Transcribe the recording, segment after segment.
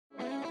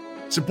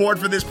Support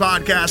for this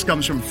podcast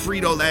comes from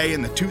Frito-Lay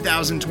and the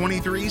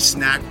 2023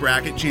 Snack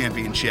Bracket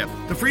Championship.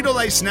 The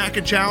Frito-Lay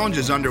Snack Challenge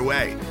is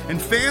underway,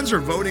 and fans are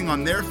voting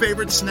on their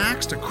favorite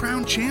snacks to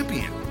crown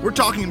champion. We're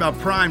talking about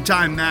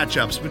prime-time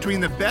matchups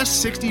between the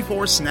best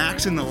 64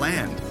 snacks in the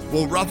land.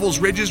 Will Ruffles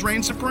Ridges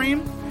reign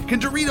supreme?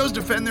 Can Doritos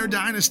defend their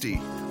dynasty?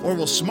 Or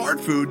will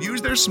Smart Food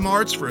use their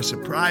smarts for a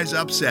surprise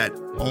upset?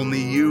 Only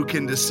you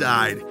can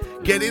decide.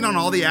 Get in on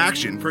all the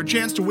action for a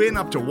chance to win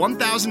up to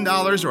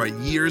 $1,000 or a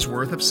year's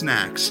worth of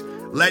snacks.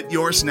 Let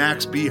your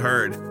snacks be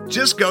heard.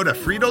 Just go to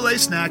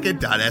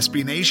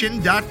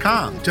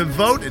fritolaysnacket.sbnation.com to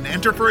vote and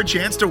enter for a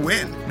chance to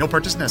win. No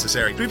purchase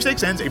necessary.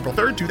 Sweepstakes ends April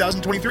 3rd,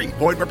 2023.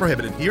 Void where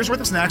prohibited. Year's worth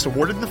of snacks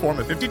awarded in the form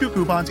of 52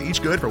 coupons,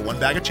 each good for one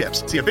bag of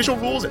chips. See official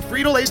rules at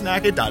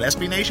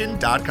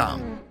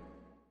fritolaysnacket.sbnation.com.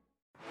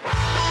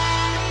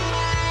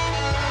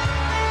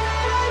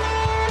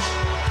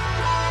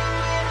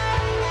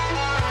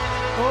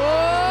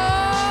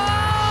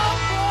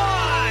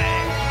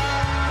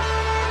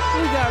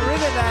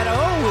 That O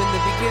in the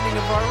beginning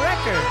of our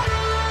record.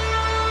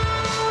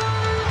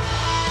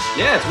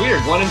 Yeah, it's weird.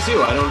 1 and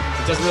 2.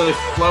 It doesn't really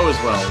flow as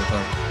well with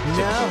our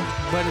No,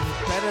 but it's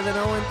better than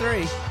 0 and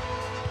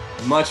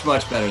 3. Much,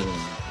 much better than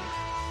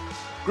that.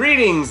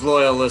 Greetings,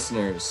 loyal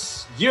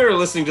listeners. You're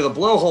listening to the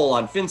BlowHole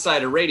on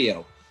Finsider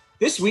Radio.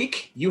 This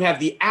week, you have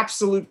the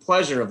absolute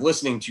pleasure of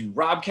listening to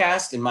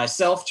Robcast and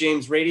myself,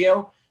 James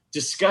Radio,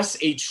 discuss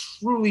a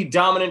truly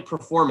dominant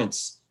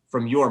performance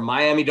from your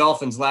Miami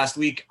Dolphins last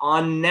week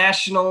on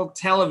national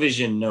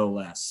television, no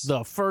less.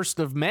 The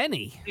first of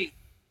many.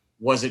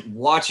 Was it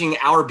watching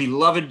our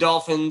beloved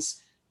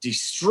Dolphins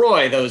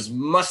destroy those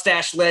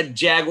mustache-led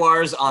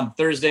Jaguars on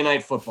Thursday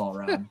Night Football,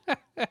 Rob?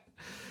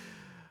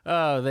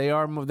 Oh,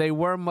 they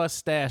were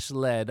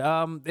mustache-led.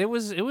 It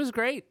was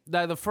great.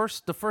 The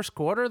first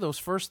quarter, those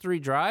first 3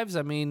 drives,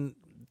 I mean,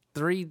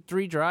 three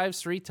drives,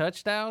 3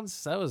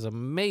 touchdowns. That was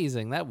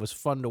amazing. That was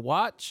fun to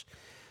watch.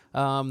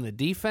 The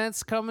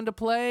defense come into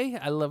play.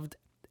 I loved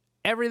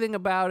everything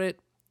about it,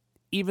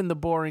 even the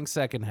boring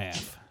second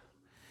half.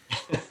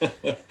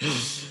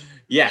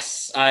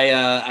 Yes,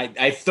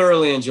 I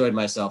thoroughly enjoyed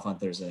myself on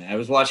Thursday night. I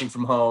was watching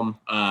from home,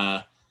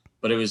 but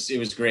it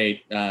was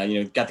great.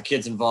 Got the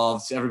kids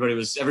involved. Everybody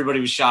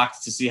was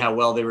shocked to see how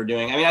well they were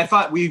doing. I mean, I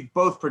thought we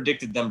both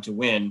predicted them to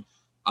win,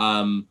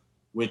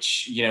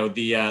 which the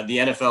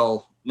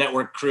NFL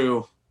Network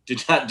crew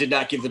did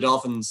not give the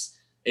Dolphins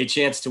a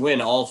chance to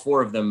win. All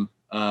 4 of them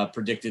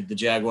predicted the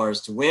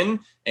Jaguars to win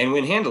and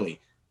win handily.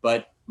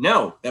 But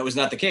no, that was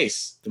not the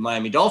case. The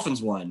Miami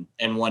Dolphins won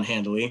and won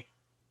handily.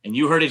 And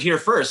you heard it here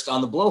first on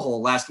the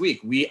BlowHole last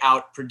week. We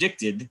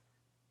out-predicted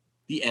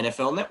the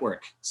NFL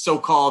Network,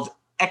 so-called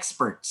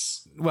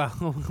experts.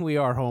 Well, we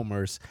are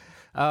homers.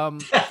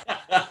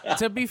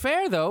 To be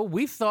fair, though,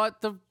 we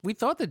thought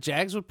the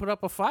Jags would put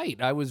up a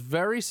fight. I was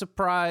very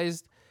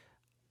surprised.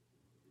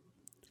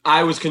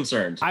 I was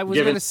concerned. I was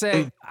going to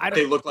say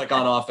they looked like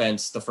on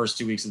offense the first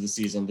 2 weeks of the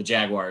season, the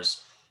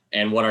Jaguars,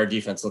 and what our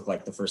defense looked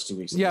like the first 2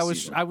 weeks of the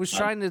season. I was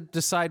trying to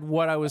decide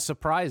what I was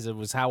surprised. It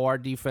was how our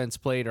defense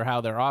played or how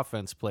their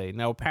offense played.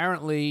 Now,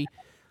 apparently,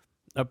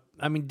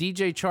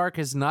 DJ Chark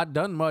has not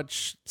done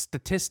much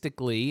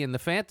statistically in the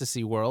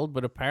fantasy world,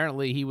 but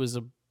apparently he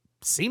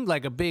seemed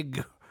like a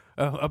big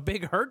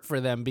hurt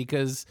for them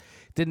because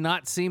it did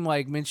not seem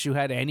like Minshew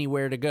had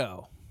anywhere to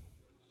go.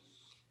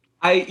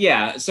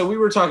 So we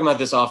were talking about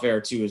this off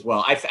air too as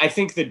well. I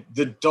think that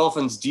the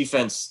Dolphins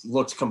defense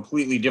looked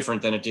completely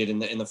different than it did in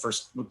the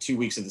first 2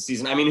 weeks of the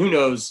season. I mean, who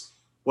knows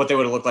what they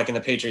would have looked like in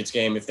the Patriots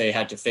game if they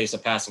had to face a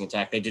passing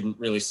attack. They didn't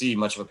really see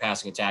much of a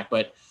passing attack,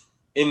 but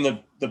in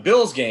the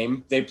Bills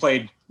game, they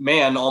played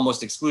man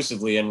almost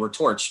exclusively and were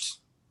torched.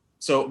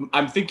 So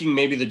I'm thinking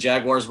maybe the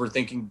Jaguars were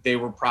thinking they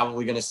were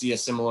probably going to see a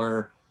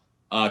similar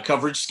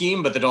coverage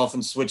scheme, but the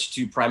Dolphins switched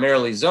to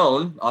primarily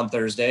zone on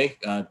Thursday,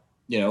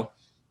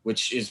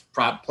 which is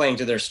playing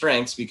to their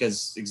strengths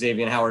because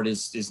Xavier Howard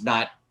is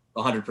not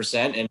 100%,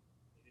 and they didn't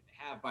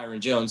have Byron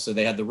Jones, so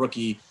they had the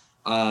rookie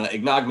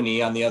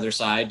Ignominy on the other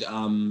side,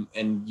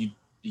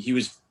 he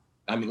was,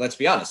 let's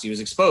be honest, he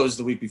was exposed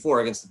the week before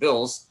against the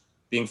Bills,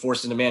 being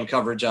forced into man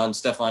coverage on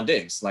Stephon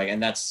Diggs,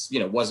 and that's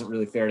wasn't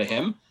really fair to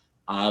him.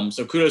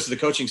 So kudos to the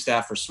coaching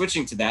staff for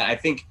switching to that. I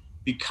think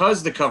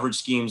because the coverage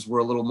schemes were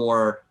a little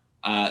more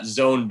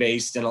zone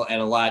based and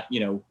a lot,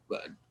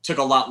 took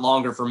a lot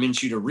longer for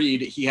Minshew to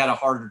read, he had a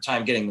harder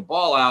time getting the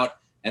ball out,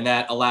 and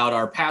that allowed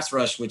our pass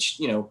rush, which,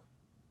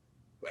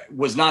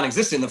 was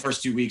non-existent in the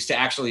first 2 weeks, to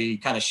actually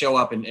kind of show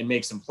up and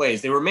make some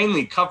plays. They were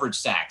mainly coverage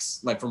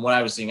sacks, from what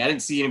I was seeing. I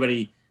didn't see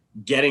anybody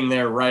getting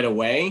there right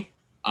away.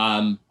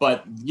 But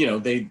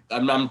I'm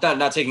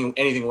not taking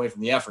anything away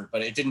from the effort,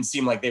 but it didn't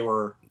seem like they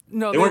weren't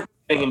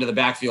getting into the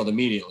backfield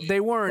immediately. They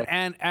weren't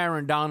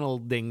Aaron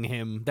Donalding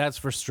him, that's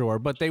for sure,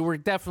 but they were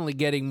definitely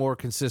getting more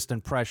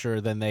consistent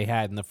pressure than they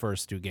had in the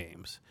first 2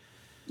 games.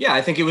 Yeah,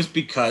 I think it was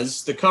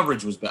because the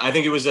coverage was bad.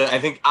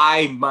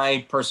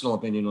 My personal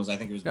opinion was, I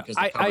think it was because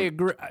I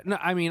agree. No,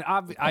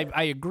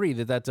 I agree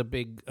that that's a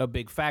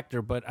big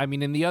factor, but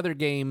in the other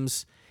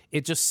games,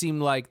 it just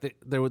seemed like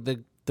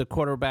the the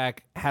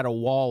quarterback had a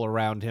wall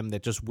around him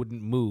that just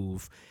wouldn't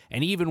move.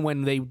 And even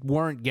when they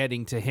weren't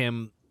getting to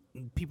him,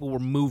 people were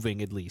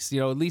moving at least.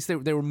 At least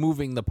they were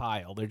moving the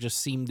pile. There just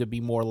seemed to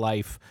be more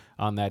life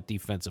on that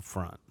defensive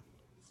front.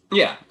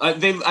 Yeah,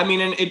 and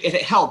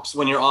it helps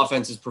when your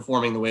offense is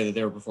performing the way that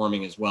they were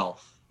performing as well.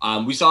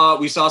 We saw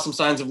some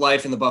signs of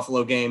life in the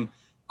Buffalo game.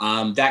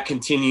 That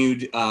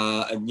continued,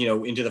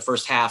 into the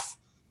first half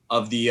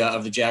of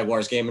the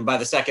Jaguars game, and by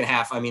the second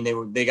half,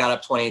 they got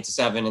up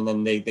 28-7, and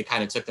then they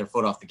kind of took their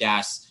foot off the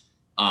gas,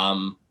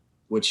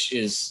 which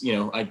is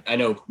I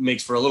know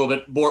makes for a little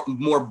bit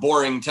more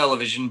boring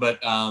television, but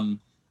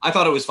I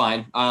thought it was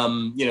fine.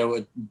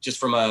 Just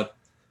from an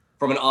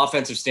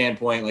offensive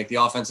standpoint, like the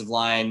offensive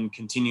line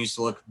continues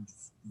to look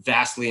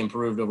vastly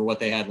improved over what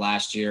they had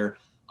last year.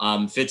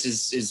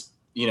 Fitz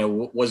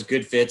was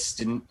good. Fitz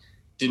didn't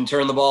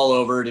turn the ball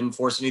over, didn't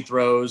force any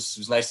throws. It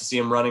was nice to see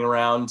him running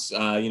around,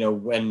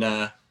 when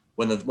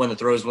the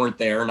throws weren't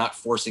there, not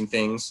forcing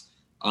things.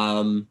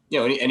 And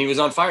he was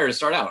on fire to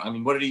start out.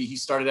 What did he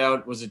started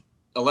out? Was it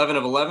 11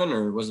 of 11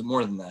 or was it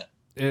more than that?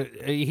 I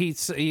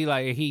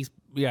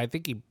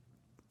think he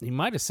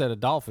might have set a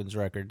Dolphins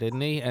record, didn't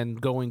he? And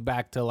going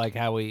back to like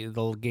how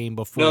the game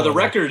before. No, the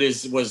record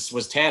was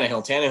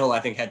Tannehill. Tannehill,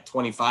 I think, had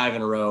 25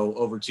 in a row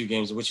over 2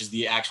 games, which is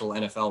the actual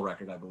NFL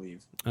record, I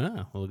believe.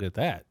 Oh, well, look at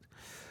that.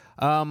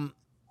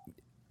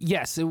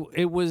 Yes,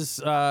 it was.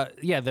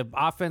 The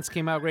offense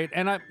came out great,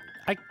 and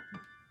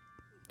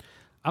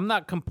I'm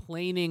not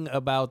complaining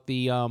about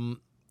the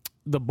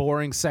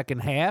boring second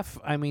half.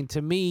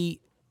 To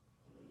me,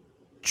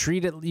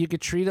 you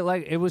could treat it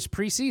like it was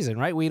preseason,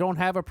 right? We don't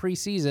have a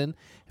preseason.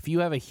 If you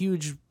have a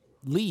huge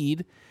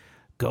lead,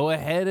 go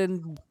ahead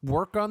and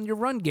work on your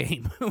run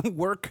game.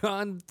 Work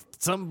on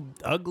some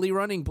ugly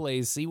running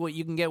plays. See what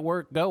you can get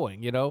work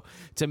going.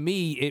 To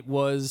me, it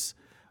was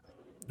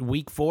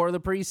week 4 of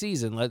the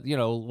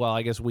preseason.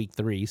 I guess week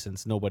 3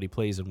 since nobody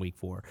plays in week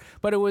 4.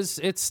 But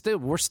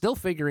we're still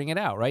figuring it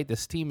out, right?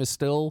 This team is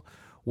still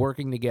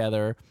working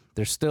together.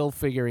 They're still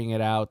figuring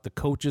it out. The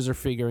coaches are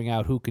figuring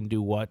out who can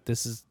do what.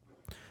 The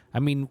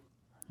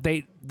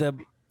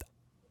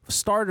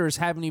starters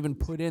haven't even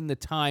put in the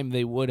time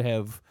they would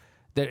have.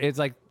 It's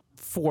like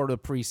for the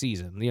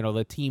preseason.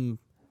 The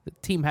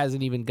team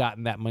hasn't even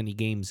gotten that many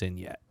games in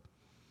yet.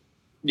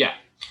 Yeah.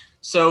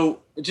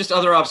 So just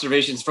other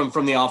observations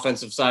from the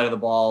offensive side of the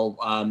ball.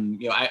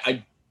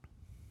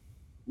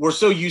 We're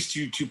so used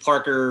to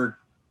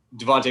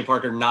Devontae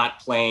Parker not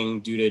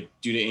playing due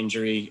to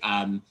injury.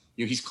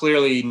 He's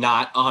clearly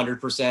not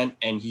 100%,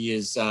 and he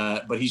is,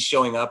 but he's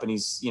showing up, and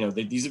he's,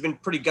 these have been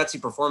pretty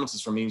gutsy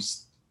performances from him.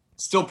 He's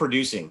still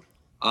producing.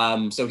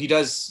 So he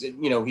does,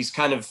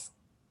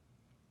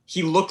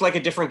 he looked like a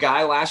different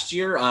guy last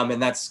year,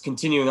 and that's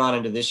continuing on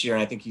into this year.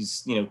 And I think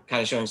he's,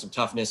 kind of showing some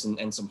toughness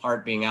and some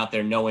heart being out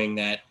there, knowing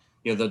that,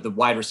 the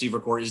wide receiver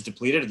core is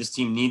depleted. This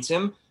team needs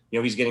him.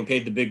 He's getting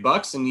paid the big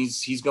bucks, and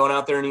he's going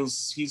out there and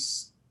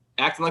he's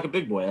acting like a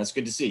big boy. That's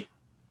good to see.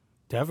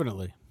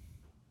 Definitely.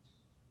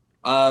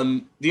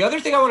 The other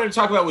thing I wanted to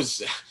talk about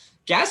was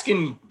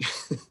Gaskin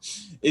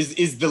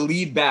is the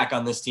lead back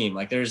on this team.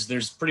 Like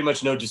there's pretty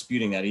much no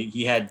disputing that.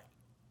 He had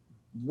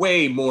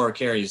way more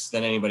carries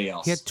than anybody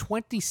else. He had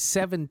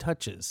 27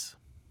 touches.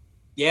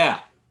 Yeah.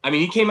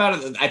 He came out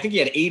of I think he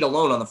had 8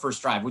 alone on the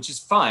first drive, which is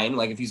fine.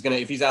 Like if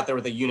he's out there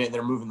with a unit and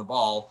they're moving the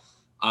ball,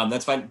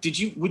 that's fine.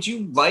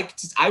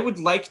 I would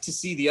like to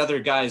see the other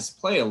guys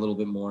play a little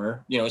bit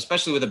more,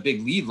 especially with a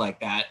big lead like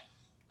that.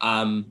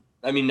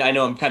 I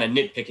know I'm kind of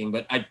nitpicking,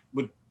 but I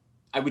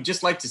would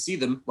just like to see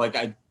them.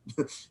 Like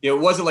it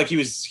wasn't like he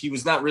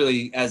was not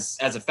really as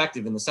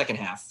effective in the second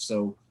half.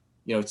 So,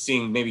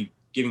 seeing maybe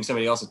giving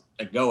somebody else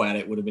a go at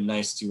it would have been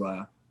nice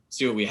to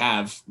see what we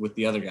have with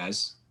the other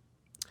guys.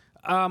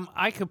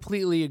 I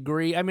completely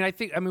agree.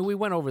 We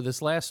went over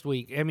this last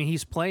week.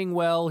 He's playing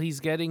well. He's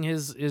getting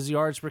his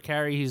yards per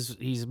carry.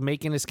 He's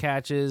making his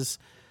catches,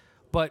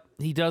 but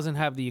he doesn't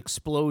have the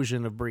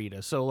explosion of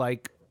Breida. So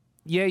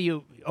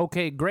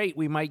great.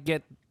 We might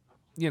get,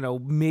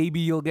 maybe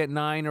you'll get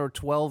 9 or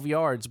 12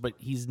 yards, but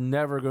he's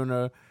never going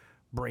to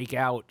break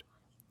out,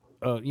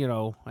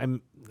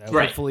 and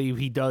right. Hopefully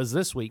he does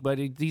this week, but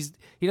he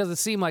doesn't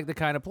seem like the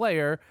kind of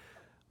player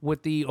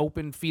with the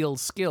open field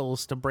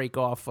skills to break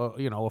off a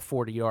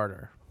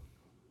 40-yarder.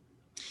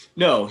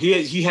 No,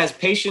 he has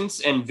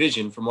patience and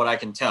vision from what I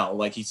can tell.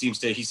 Like he seems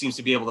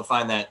to be able to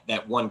find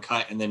that one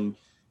cut and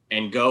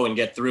go and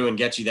get through and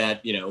get you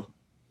that,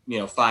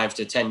 5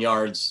 to 10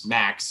 yards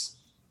max.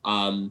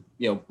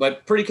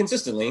 But pretty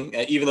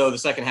consistently, even though the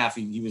second half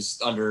he was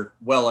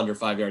well under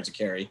 5 yards a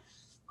carry.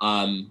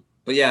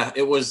 But yeah,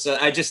 it was,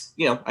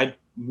 I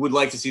would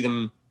like to see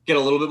them get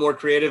a little bit more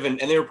creative, and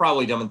they were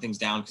probably dumbing things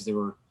down because they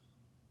were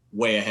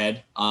way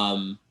ahead.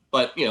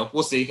 But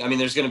we'll see.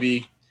 There's going to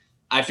be,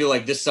 I feel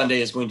like this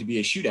Sunday is going to be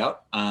a shootout,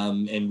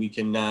 and we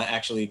can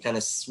actually kind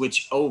of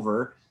switch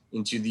over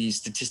into the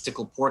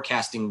statistical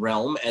forecasting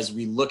realm as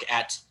we look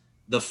at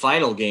the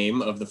final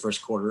game of the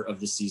first quarter of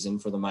the season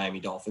for the Miami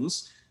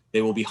Dolphins.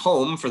 They will be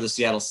home for the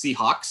Seattle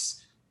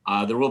Seahawks.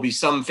 There will be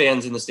some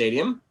fans in the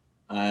stadium.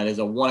 It is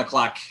a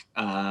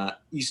 1:00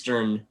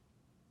 Eastern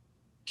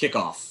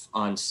kickoff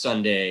on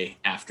Sunday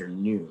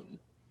afternoon.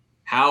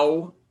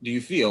 How do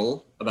you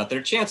feel about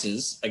their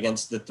chances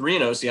against the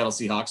 3-0 Seattle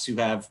Seahawks, who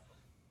have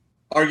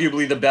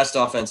arguably the best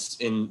offense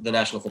in the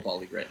National Football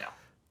League right now?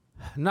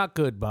 Not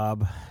good,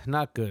 Bob.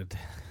 Not good.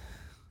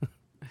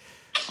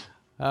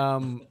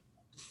 I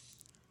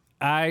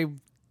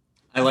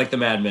like the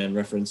Madman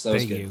reference. That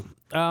was thank good. You.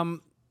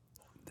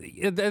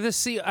 The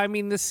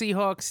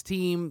Seahawks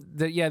team.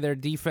 Their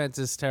defense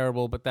is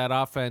terrible, but that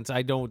offense,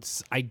 I don't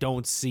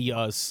see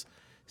us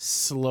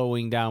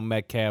slowing down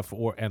Metcalf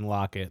and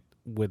Lockett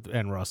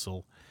and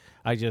Russell.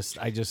 I just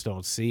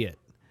don't see it.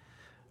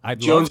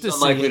 Jones is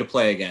unlikely to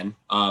play again.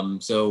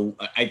 So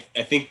I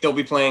think they'll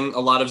be playing a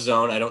lot of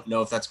zone. I don't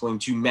know if that's going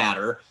to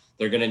matter.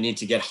 They're going to need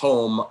to get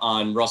home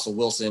on Russell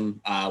Wilson,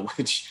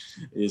 which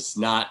is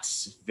not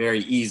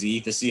very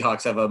easy. The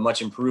Seahawks have a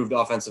much improved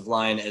offensive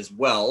line as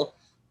well.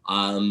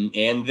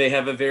 And they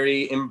have a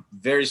very,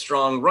 very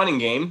strong running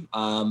game.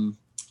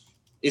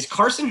 Is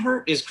Carson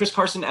hurt? Is Chris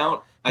Carson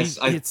out? He's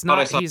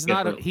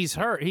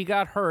hurt. He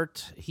got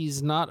hurt.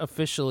 He's not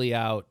officially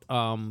out,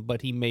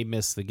 but he may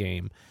miss the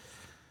game.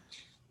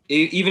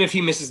 Even if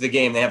he misses the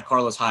game, they have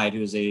Carlos Hyde,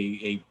 who is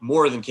a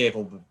more than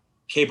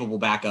capable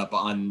backup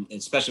on,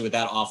 especially with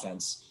that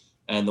offense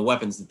and the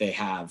weapons that they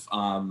have.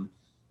 I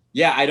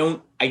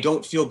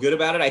don't feel good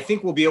about it. I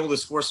think we'll be able to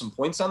score some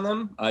points on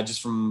them,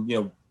 just from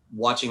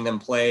watching them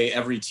play.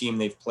 Every team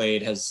they've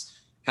played has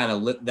kind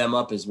of lit them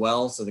up as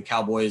well. So the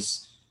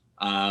Cowboys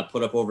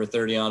put up over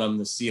 30 on them.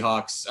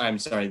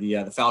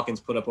 The Falcons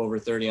put up over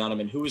 30 on them.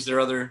 And who was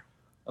their other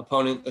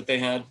opponent that they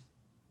had?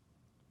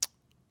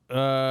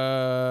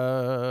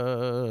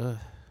 The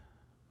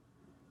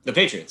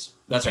Patriots.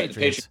 That's right. The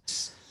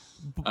Patriots.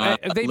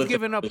 They've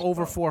given up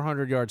over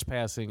 400 yards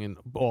passing in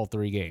all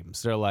three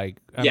games. They're like,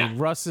 I mean,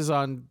 Russ is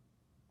on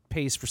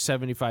pace for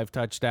 75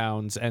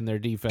 touchdowns, and their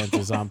defense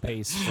is on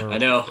pace for. I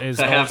know. Is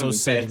also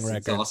setting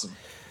records. It's awesome.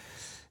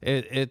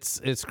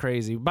 It's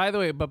crazy. By the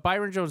way, but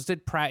Byron Jones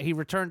he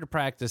returned to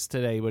practice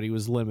today, but he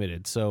was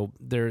limited, so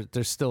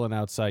there's still an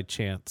outside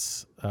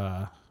chance.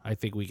 I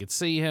think we could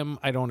see him.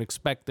 I don't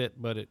expect it,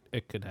 but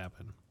it could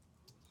happen.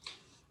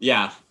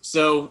 Yeah.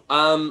 So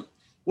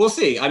we'll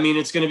see. I mean,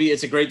 it's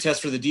a great test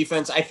for the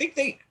defense. I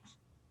think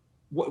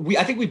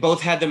we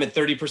both had them at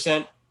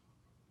 30%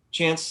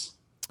 chance.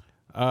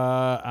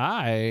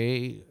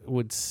 I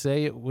would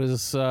say it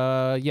was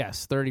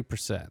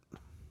 30%.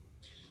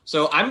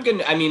 So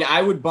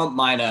I would bump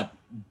mine up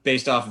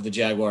based off of the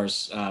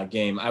Jaguars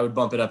game. I would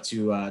bump it up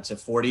to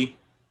 40%.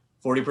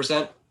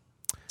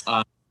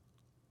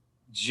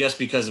 Just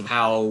because of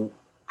how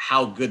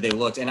good they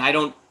looked. And I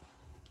know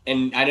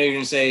you're going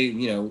to say,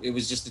 it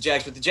was just the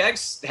Jags, but the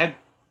Jags had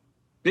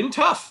been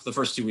tough the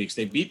first 2 weeks.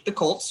 They beat the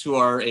Colts, who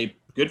are a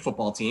good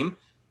football team,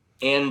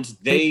 and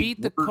they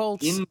beat the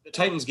Colts in the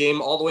Titans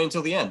game all the way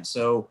until the end.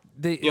 So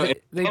they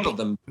handled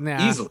them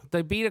easily.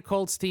 They beat a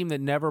Colts team that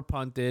never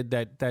punted,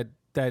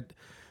 that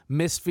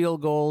missed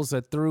field goals,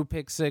 that threw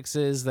pick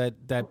sixes,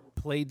 that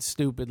played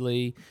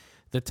stupidly.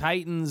 The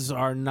Titans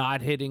are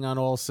not hitting on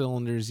all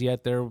cylinders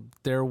yet. They're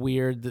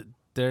weird.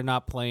 They're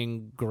not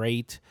playing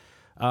great.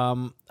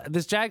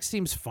 This Jags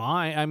team's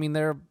fine. I mean,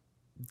 they're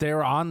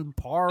on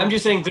par. I'm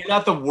just saying they're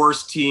not the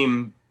worst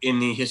team in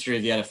the history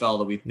of the NFL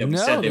that we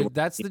said they were.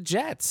 That's the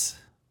Jets.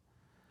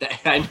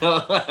 I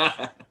know.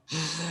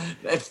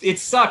 It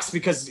sucks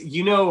because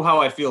you know how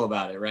I feel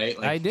about it, right?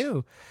 I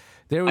do.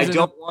 I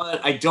don't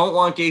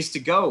want Gase to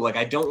go. Like,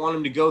 I don't want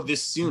him to go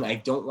this soon. I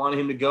don't want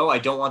him to go. I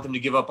don't want them to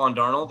give up on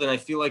Darnold. And I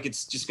feel like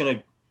it's just going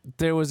to.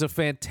 There was a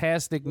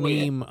fantastic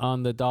meme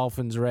on the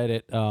Dolphins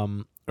Reddit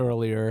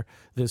earlier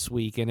this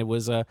week, and it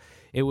was a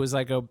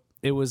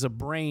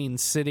brain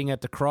sitting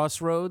at the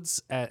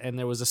crossroads, and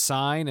there was a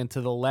sign, and to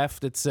the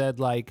left it said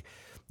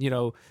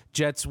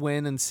Jets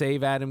win and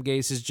save Adam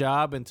Gase's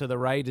job, and to the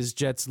right is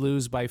Jets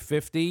lose by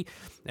 50,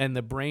 and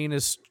the brain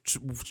is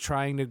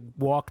trying to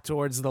walk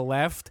towards the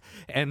left,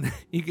 and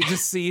you can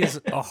just see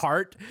a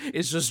heart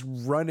is just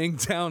running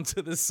down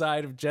to the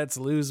side of Jets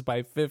lose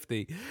by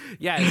 50.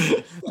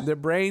 Yes, the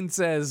brain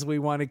says we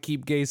want to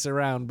keep Gase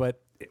around,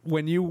 but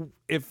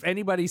if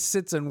anybody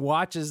sits and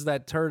watches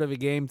that turd of a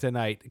game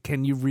tonight,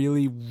 can you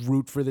really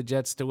root for the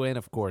Jets to win?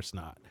 Of course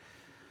not.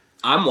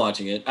 I'm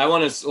watching it. I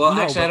want to. Well,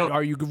 actually, I don't.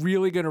 Are you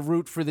really going to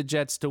root for the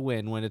Jets to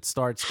win when it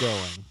starts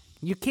going?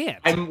 You can't.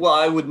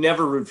 I would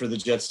never root for the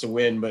Jets to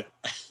win, but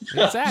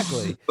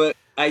exactly. But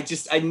I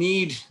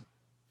need.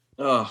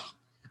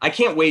 I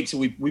can't wait till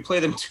we play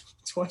them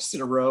twice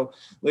in a row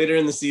later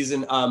in the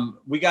season.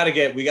 We gotta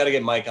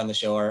get Mike on the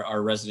show,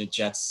 our resident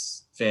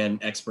Jets fan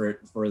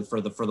expert for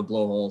the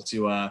BlowHole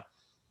to.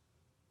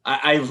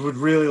 I would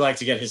really like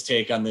to get his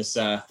take on this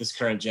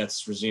current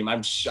Jets regime.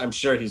 I'm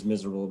sure he's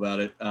miserable about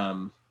it.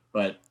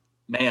 But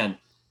man,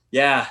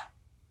 yeah,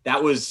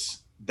 that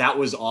was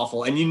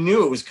awful, and you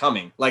knew it was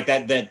coming. Like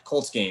that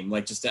Colts game.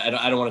 Like, just I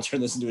don't want to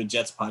turn this into a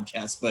Jets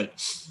podcast, but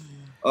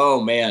oh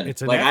man,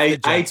 it's like I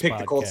picked podcast.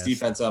 The Colts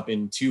defense up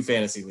in 2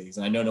 fantasy leagues,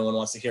 and I know no one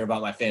wants to hear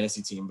about my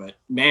fantasy team, but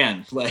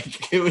man,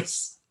 like it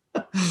was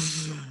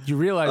You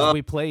realize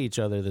we play each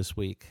other this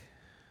week.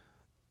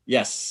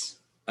 Yes.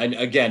 And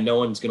again, no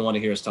one's going to want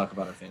to hear us talk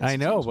about our fantasy I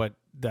know, teams.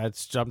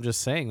 but I'm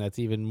just saying that's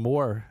even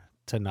more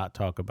to not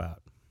talk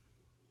about.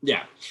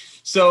 Yeah.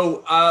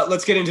 So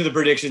let's get into the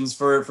predictions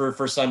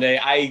for Sunday.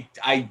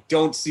 I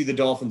don't see the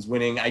Dolphins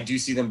winning. I do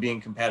see them being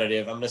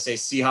competitive. I'm going to say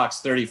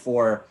Seahawks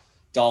 34,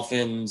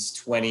 Dolphins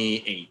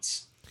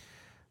 28.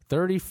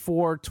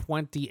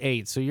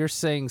 34-28. So you're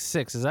saying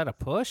 6. Is that a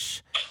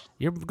push?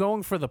 You're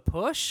going for the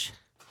push?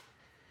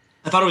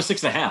 I thought it was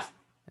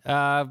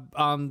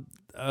 6.5.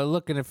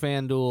 Looking at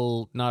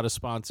FanDuel, not a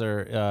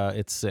sponsor.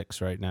 It's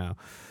 6 right now.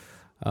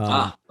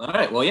 All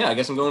right. Well, yeah, I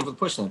guess I'm going for the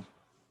push then.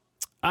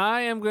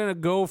 I am going to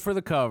go for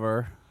the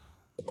cover.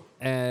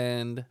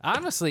 And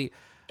honestly,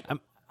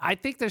 I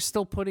think they're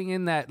still putting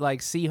in that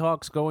like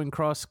Seahawks going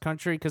cross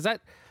country because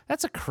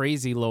that's a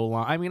crazy low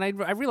line. I mean, I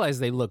realize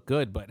they look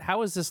good, but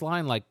how is this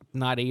line like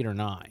not 8 or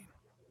 9?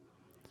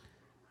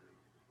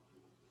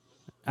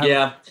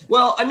 Yeah.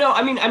 Well, no,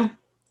 I mean,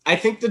 I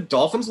think the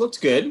Dolphins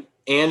looked good.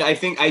 And I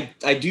think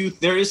I do.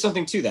 There is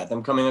something to that.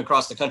 Them coming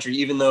across the country,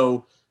 even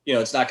though,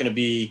 it's not going to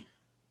be,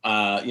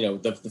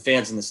 the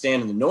fans in the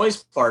stand and the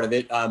noise part of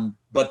it.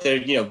 But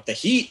the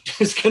heat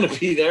is going to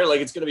be there.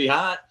 Like, it's going to be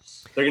hot.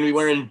 They're going to be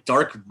wearing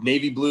dark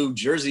navy blue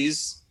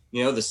jerseys.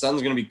 The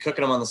sun's going to be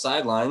cooking them on the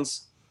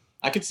sidelines.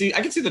 I could see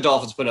the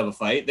Dolphins put up a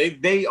fight.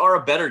 They are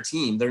a better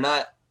team. They're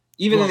not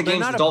even in the games.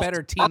 They're not a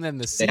better team than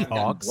the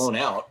Seahawks. Blown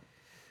out.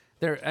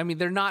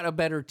 They're not a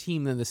better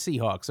team than the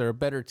Seahawks. They're a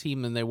better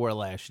team than they were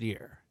last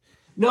year.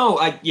 No,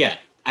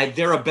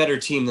 they're a better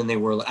team than they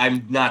were.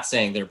 I'm not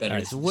saying they're better.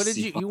 Right, so what did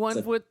you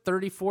went with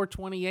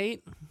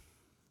 34-28?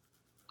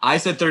 I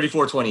said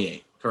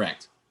 34-28.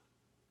 Correct.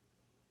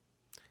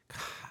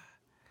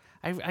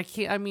 I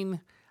can't. I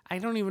mean, I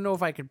don't even know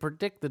if I could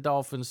predict the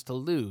Dolphins to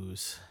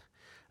lose.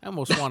 I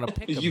almost want to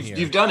pick them here.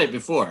 You've done it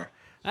before.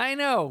 I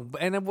know,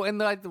 and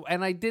I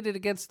did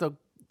it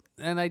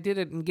I did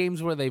it in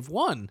games where they've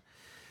won.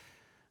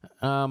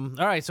 All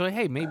right, so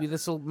hey, maybe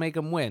this will make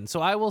them win.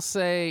 So I will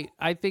say,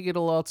 I think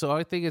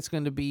it's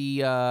going to be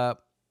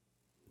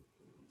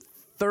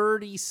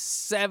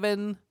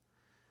 37-34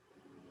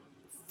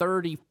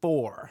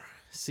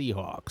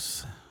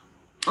 Seahawks.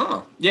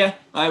 Oh, yeah.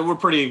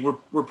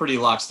 We're pretty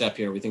lockstep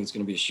here. We think it's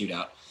going to be a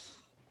shootout.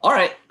 All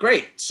right,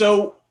 great.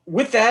 So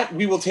with that,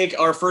 we will take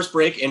our first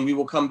break and we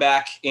will come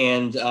back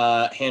and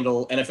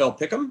handle NFL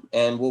Pick'em,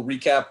 and we'll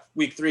recap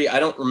week 3.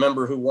 I don't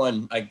remember who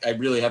won. I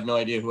really have no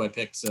idea who I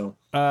picked. So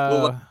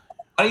why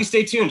don't you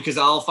stay tuned, because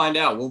I'll find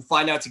out. We'll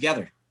find out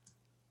together.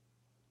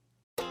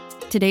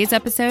 Today's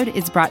episode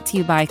is brought to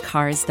you by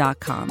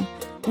Cars.com.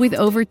 With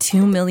over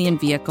 2 million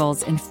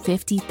vehicles and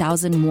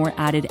 50,000 more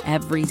added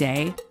every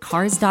day,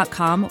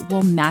 Cars.com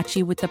will match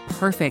you with the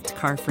perfect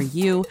car for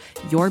you,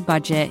 your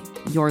budget,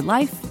 your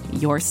life,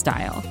 your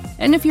style.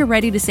 And if you're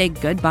ready to say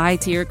goodbye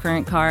to your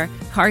current car,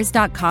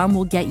 Cars.com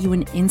will get you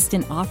an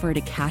instant offer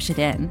to cash it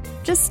in.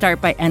 Just start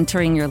by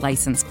entering your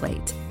license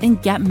plate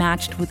and get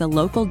matched with a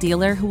local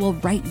dealer who will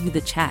write you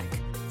the check.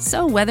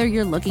 So whether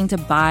you're looking to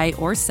buy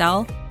or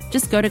sell,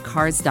 just go to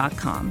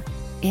Cars.com.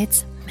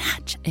 It's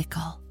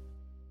magical.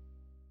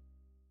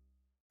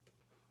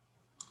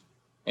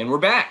 And we're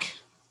back.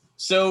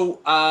 So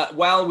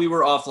while we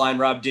were offline,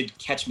 Rob did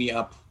catch me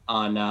up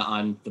on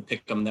the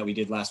Pick'em that we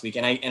did last week,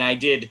 and I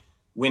did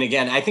win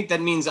again. I think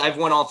that means I've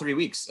won all 3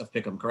 weeks of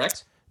Pick'em,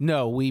 correct?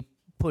 No, we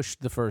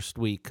pushed the first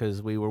week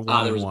because we were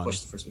 1-1. There was a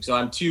push the first week, so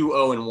I'm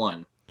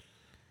 2-0-1.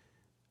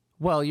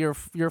 Well, you're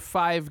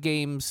 5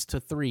 games to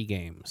 3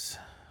 games.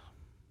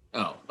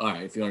 Oh, all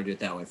right. If you want to do it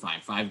that way,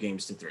 fine. 5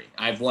 games to 3.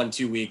 I've won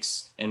 2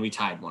 weeks, and we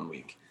tied 1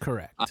 week.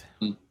 Correct.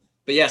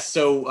 But yes,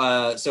 so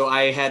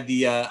I had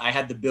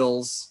the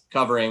Bills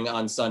covering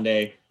on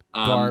Sunday.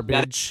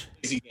 Garbage.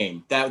 Crazy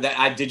game.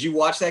 Did you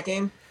watch that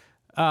game?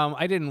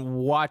 I didn't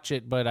watch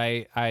it, but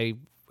I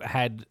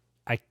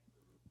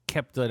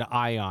kept an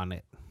eye on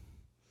it.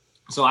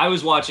 So I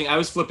was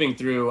flipping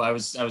through. I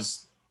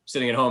was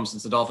sitting at home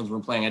since the Dolphins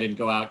weren't playing. I didn't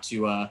go out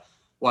to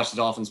watch the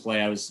Dolphins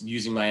play. I was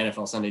using my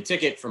NFL Sunday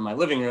ticket from my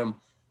living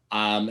room.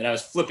 And I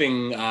was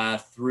flipping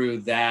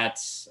through that.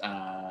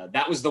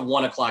 That was the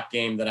 1:00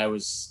 game that I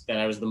was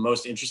the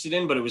most interested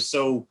in, but it was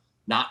so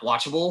not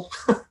watchable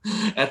for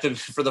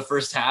the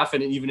first half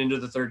and even into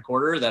the third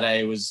quarter that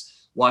I was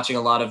watching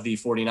a lot of the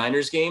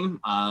 49ers game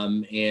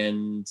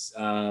and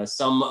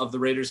some of the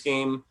Raiders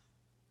game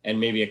and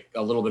maybe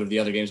a little bit of the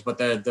other games. But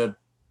the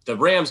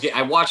Rams game,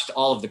 I watched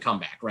all of the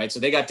comeback, right?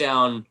 So they got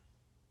down,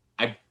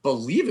 I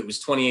believe it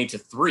was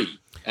 28-3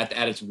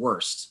 at its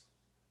worst,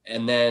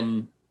 and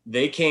then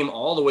they came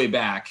all the way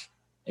back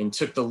and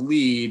took the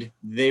lead.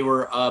 They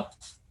were up,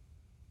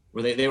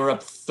 they were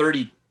up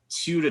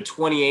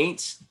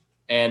 32-28,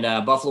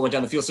 and Buffalo went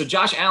down the field. So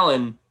Josh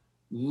Allen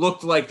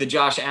looked like the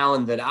Josh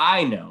Allen that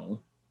I know,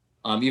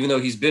 even though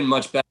he's been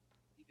much better.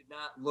 He did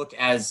not look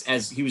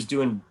as he was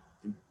doing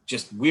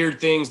just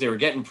weird things. They were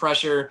getting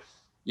pressure.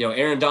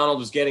 Aaron Donald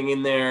was getting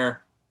in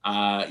there.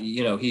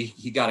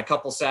 He got a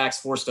couple sacks,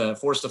 forced a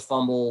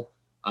fumble.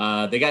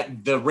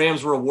 The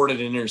Rams were awarded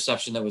an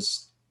interception that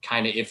was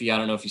kind of iffy. I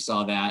don't know if you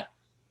saw that.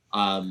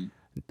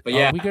 But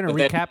yeah, are we going to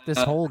recap this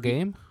whole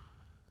game?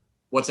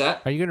 What's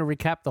that? Are you going to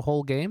recap the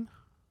whole game?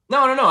 No.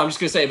 I'm just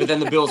going to say, but then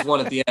the Bills won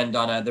at the end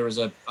on there was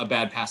a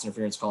bad pass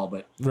interference call,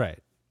 but right.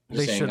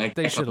 They should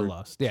have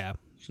lost. Yeah.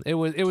 It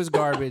was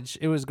garbage.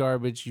 It was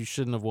garbage. You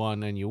shouldn't have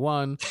won, and you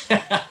won.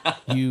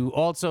 You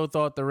also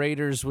thought the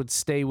Raiders would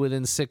stay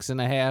within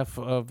 6.5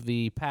 of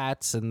the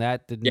Pats, and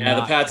that did not. Yeah,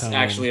 the Pats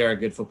actually are a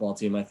good football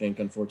team, I think,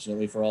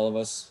 unfortunately for all of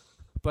us.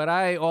 But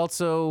I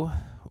also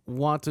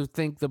want to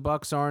think the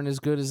Bucs aren't as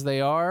good as they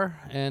are,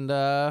 and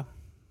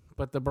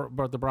but the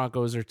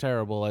Broncos are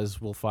terrible, as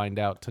we'll find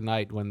out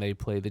tonight when they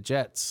play the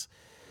Jets.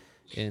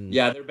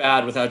 Yeah, they're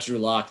bad without Drew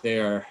Lock.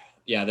 They're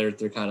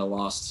kind of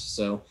lost.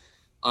 So.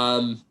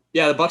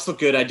 Yeah, the Bucs look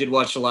good. I did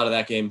watch a lot of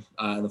that game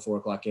in the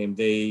 4:00 game.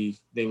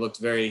 They looked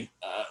very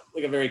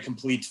like a very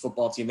complete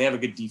football team. They have a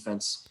good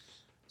defense.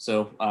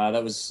 So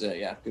that was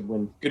good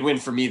win. Good win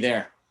for me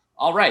there.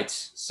 All right,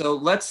 so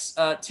let's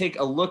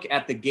take a look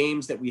at the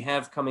games that we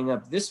have coming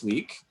up this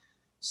week.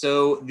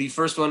 So the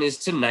first one is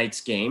tonight's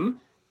game.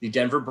 The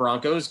Denver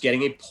Broncos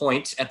getting a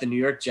point at the New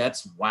York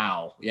Jets.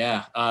 Wow.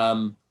 Yeah.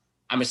 I'm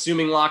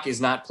assuming Locke is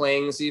not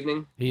playing this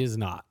evening. He is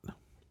not.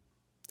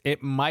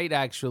 It might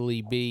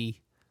actually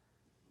be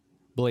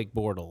Blake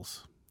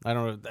Bortles. I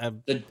don't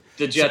know.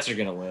 The Jets are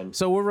going to win.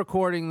 So we're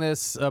recording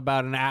this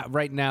about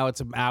right now.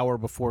 It's an hour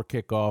before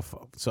kickoff.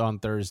 So on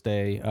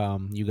Thursday,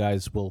 you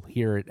guys will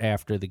hear it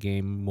after the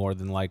game more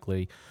than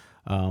likely.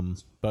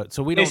 But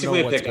so we don't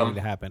know what's going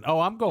to happen. Oh,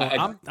 I'm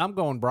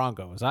going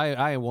Broncos.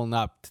 I will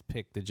not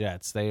pick the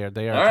Jets. They are.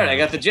 All right, I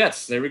got the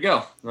Jets. There we go.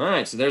 All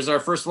right, so there's our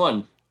first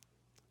one.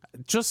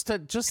 Just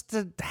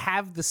to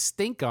have the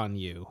stink on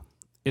you,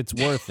 it's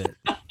worth it.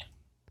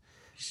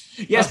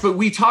 Yes, but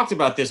we talked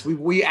about this.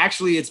 We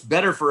actually, it's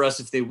better for us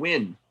if they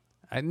win.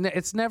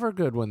 It's never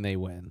good when they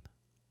win.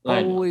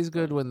 Always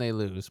good when they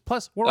lose.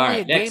 Plus, we're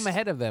only a game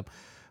ahead of them.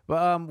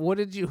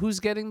 Who's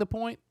getting the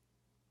point?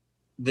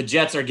 The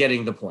Jets are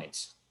getting the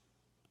points.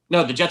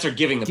 No, the Jets are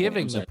giving the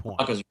point. The point.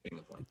 Broncos are giving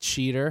the point.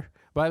 Cheater.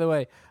 By the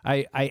way,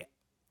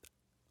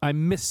 I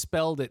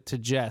misspelled it to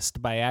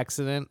jest by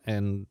accident,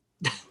 and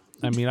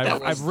I mean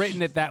I've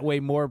written it that way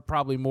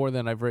probably more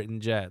than I've written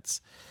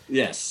Jets.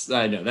 Yes,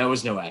 I know. That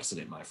was no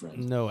accident, my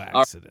friend. No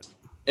accident.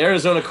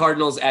 Arizona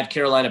Cardinals at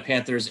Carolina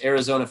Panthers.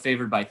 Arizona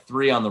favored by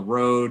 3 on the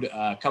road,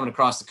 coming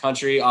across the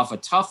country off a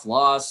tough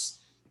loss.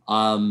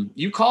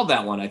 You called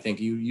that one, I think.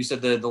 You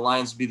said the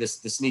Lions would be the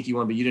sneaky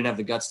one, but you didn't have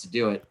the guts to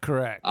do it.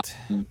 Correct.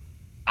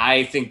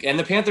 I think, and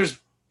the Panthers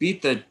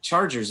beat the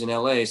Chargers in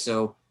LA,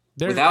 so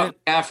without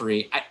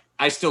McCaffrey,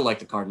 I still like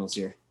the Cardinals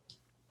here.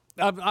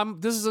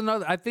 This is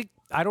another.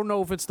 I don't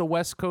know if it's the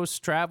West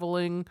Coast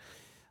traveling.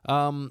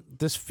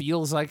 This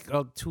feels like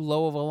too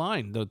low of a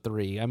line, the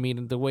 3. I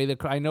mean, the way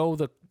I know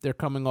that they're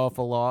coming off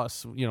a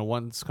loss,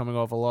 one's coming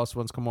off a loss,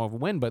 one's coming off a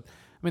win, but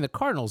I mean, the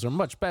Cardinals are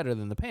much better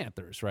than the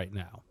Panthers right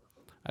now.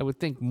 I would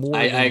think more.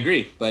 I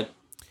agree, but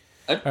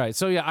all right.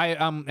 So yeah,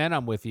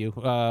 I'm with you.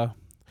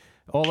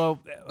 Although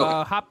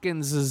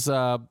Hopkins is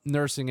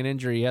nursing an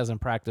injury, he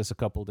hasn't practiced a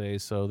couple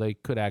days, so they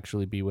could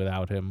actually be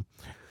without him.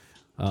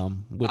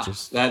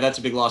 That's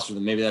a big loss for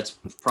them. Maybe that's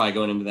probably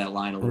going into that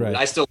line a little bit.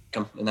 I still like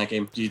them in that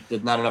game.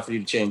 Not enough for you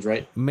to change,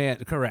 right? Man,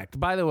 correct.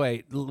 By the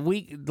way,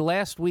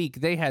 last week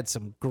they had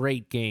some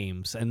great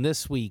games, and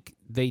this week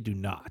they do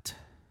not.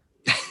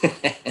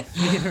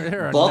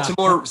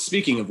 Baltimore.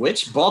 Speaking of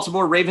which,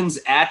 Baltimore Ravens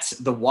at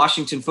the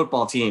Washington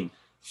Football Team.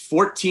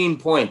 14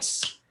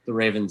 points the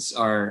Ravens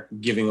are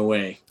giving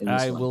away.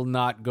 I will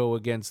not go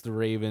against the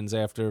Ravens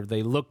after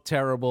they look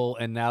terrible,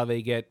 and now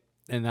they get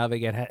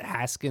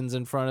Haskins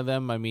in front of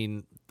them. I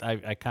mean,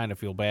 I kind of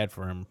feel bad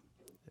for him.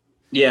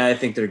 Yeah, I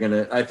think they're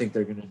gonna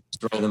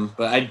destroy them.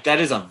 But that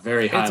is a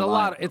very high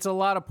line. It's a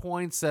lot of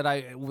points that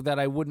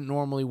I wouldn't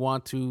normally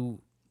want to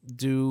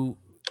do.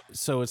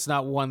 So it's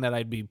not one that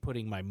I'd be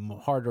putting my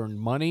hard-earned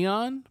money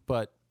on.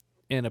 But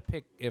when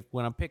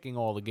I'm picking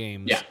all the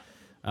games,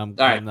 I'm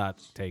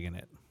not taking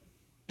it.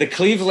 The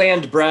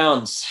Cleveland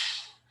Browns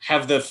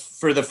have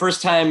for the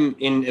first time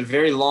in a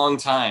very long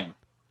time,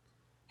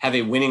 have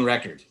a winning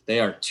record. They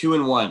are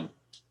 2-1.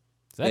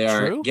 They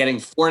are true? Getting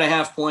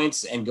 4.5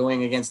 points and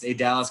going against a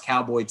Dallas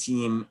Cowboy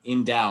team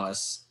in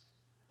Dallas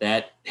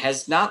that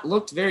has not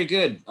looked very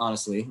good,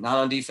 honestly, not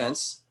on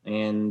defense.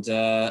 And,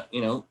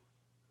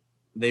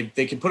 they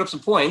can put up some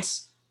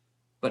points,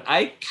 but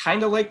I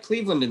kind of like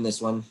Cleveland in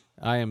this one.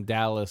 I am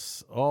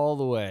Dallas all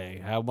the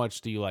way. How much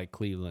do you like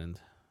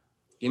Cleveland?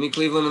 Give me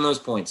Cleveland in those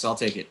points. I'll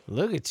take it.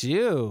 Look at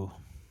you.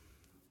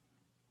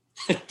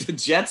 The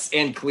Jets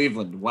and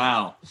Cleveland.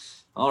 Wow.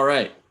 All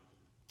right.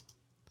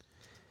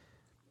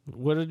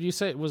 What did you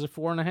say? Was it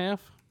 4.5?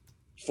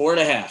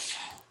 4.5.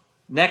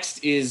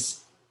 Next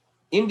is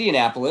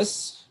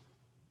Indianapolis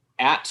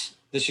at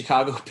the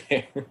Chicago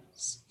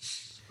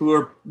Bears,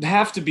 who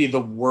have to be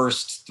the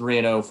worst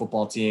 3-0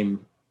 football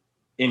team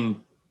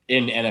in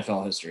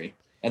NFL history.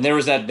 And there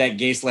was that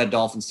Gase-led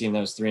Dolphins team that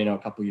was 3-0 a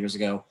couple years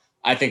ago.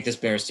 I think this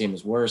Bears team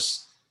is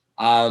worse.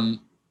 All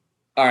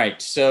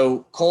right,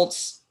 so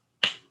Colts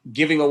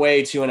giving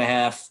away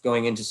 2.5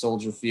 going into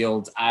Soldier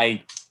Field.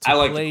 I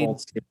like the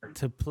Colts here.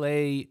 To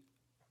play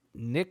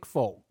Nick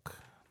Folk.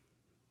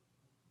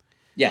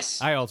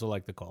 Yes. I also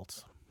like the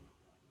Colts.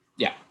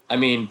 Yeah. I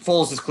mean,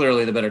 Foles is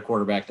clearly the better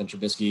quarterback than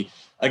Trubisky.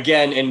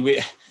 Again,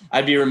 and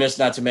I'd be remiss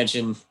not to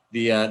mention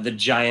the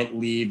giant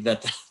lead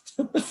that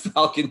the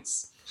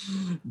Falcons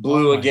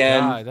blew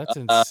again. God, that's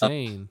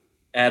insane.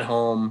 At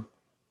home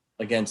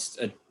against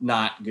a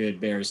not good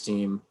Bears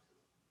team.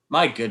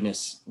 My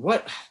goodness.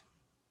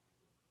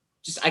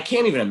 I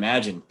can't even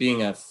imagine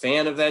being a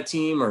fan of that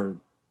team or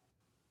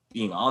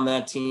being on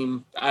that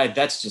team.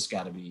 That's just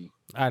got to be.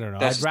 I don't know.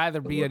 I'd rather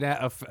be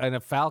a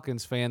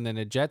Falcons fan than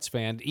a Jets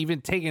fan,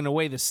 even taking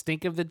away the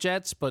stink of the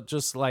Jets, but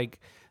just like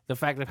the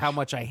fact of how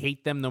much I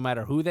hate them no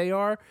matter who they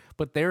are.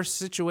 But their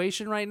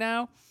situation right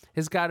now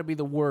has got to be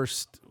the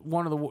worst.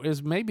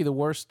 Is maybe the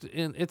worst.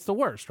 It's the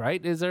worst,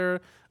 right? Is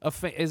there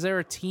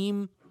a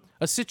team,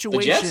 a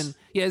situation?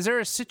 Yeah, is there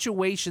a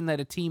situation that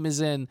a team is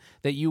in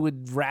that you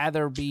would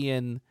rather be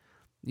in?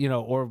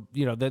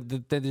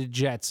 The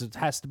Jets. It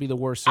has to be the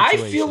worst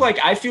situation.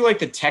 I feel like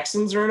the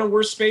Texans are in a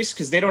worse space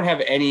because they don't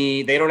have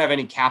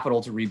any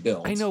capital to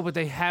rebuild. I know, but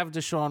they have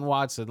Deshaun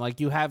Watson.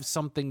 Like, you have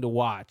something to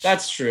watch.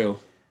 That's true.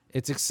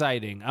 It's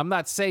exciting. I'm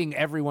not saying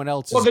everyone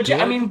else is good.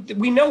 I mean,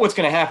 we know what's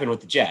going to happen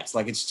with the Jets.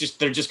 Like,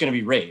 they're just going to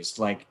be raised.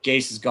 Like,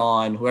 Gase is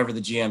gone, whoever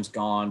the GM's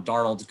gone,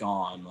 Darnold's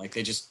gone. Like,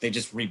 they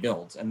just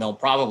rebuild, and they'll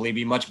probably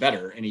be much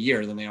better in a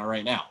year than they are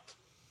right now.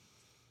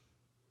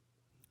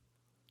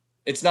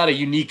 It's not a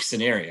unique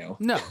scenario.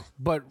 No,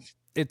 but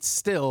it's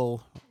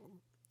still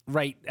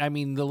right. I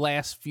mean, the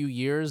last few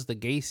years, the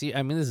Gase,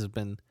 I mean, this has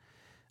been,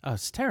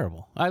 it's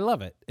terrible. I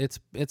love it. It's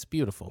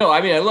beautiful. No,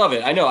 I mean, I love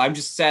it. I know. I'm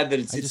just sad that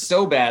it's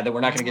so bad that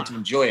we're not going to get to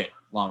enjoy it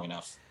long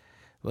enough.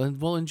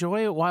 We'll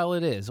enjoy it while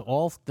it is.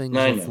 All things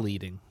are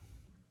fleeting.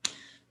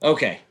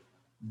 Okay.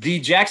 The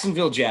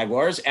Jacksonville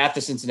Jaguars at the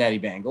Cincinnati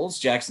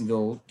Bengals.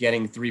 Jacksonville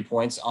getting 3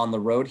 points on the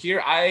road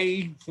here.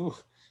 I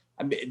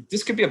mean,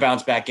 this could be a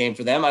bounce back game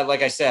for them.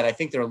 Like I said, I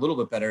think they're a little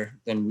bit better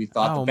than we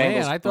thought. Oh, the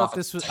Bengals, man, I thought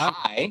this was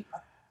high.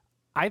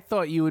 I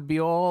thought you would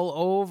be all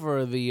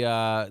over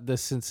the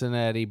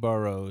Cincinnati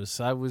Burrows.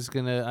 I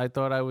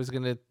thought I was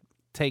gonna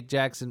take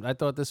Jackson. I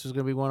thought this was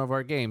gonna be one of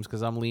our games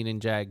because I'm leaning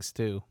Jags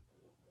too.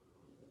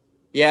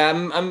 Yeah,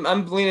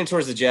 I'm leaning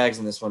towards the Jags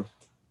in this one.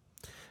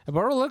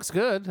 Burrow looks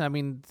good. I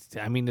mean,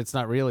 it's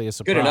not really a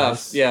surprise. Good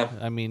enough. Yeah.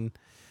 I mean,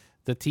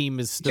 the team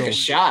is still. He took a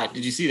shot.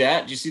 Did you see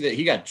that? Did you see that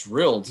he got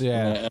drilled?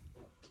 Yeah.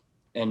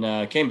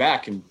 And came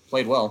back and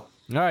played well.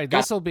 All right,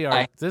 this will be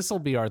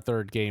our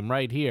third game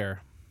right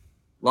here.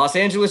 Los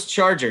Angeles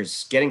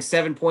Chargers getting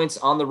 7 points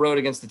on the road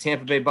against the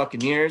Tampa Bay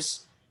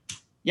Buccaneers.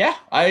 Yeah,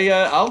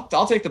 I'll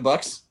take the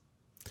Bucs.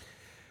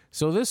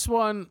 So this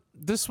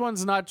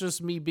one's not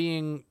just me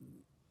being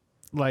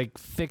like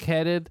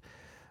thick-headed.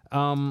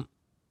 So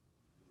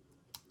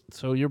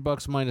your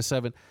Bucs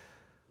 -7.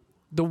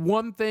 The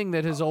one thing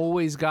that has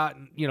always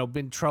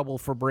been trouble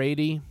for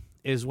Brady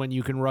is when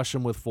you can rush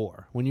him with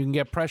 4, when you can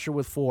get pressure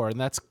with 4, and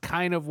that's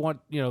kind of what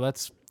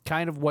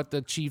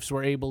the Chiefs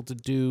were able to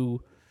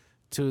do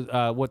to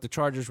what the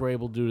Chargers were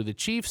able to do to the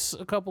Chiefs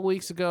a couple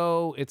weeks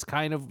ago. It's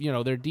kind of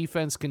their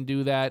defense can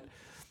do that.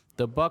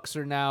 The Bucs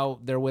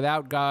they're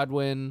without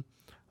Godwin.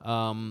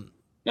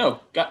 No,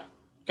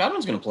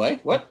 Godwin's going to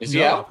play. What is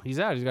he out? He's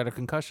out. He's got a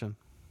concussion.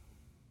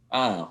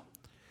 Oh,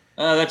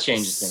 that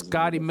changes things.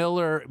 Scotty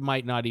Miller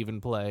might not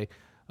even play.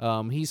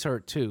 He's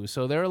hurt too,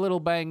 so they're a little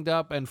banged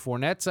up, and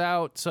Fournette's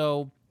out.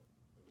 So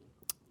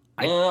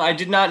I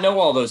did not know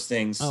all those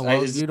things. Oh,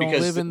 well, you don't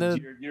live in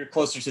you're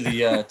closer to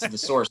the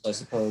source, I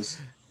suppose.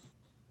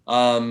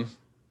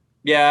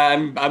 Yeah,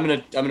 I'm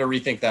gonna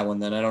rethink that one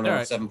then. I don't know.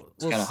 Right. 7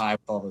 is kind of high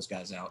with all those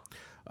guys out.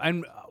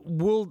 And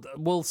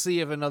we'll see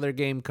if another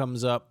game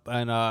comes up,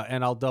 and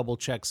I'll double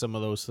check some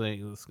of those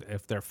things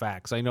if they're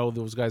facts. I know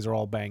those guys are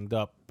all banged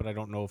up, but I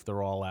don't know if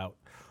they're all out.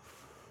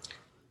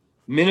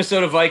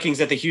 Minnesota Vikings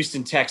at the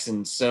Houston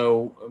Texans.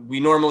 So we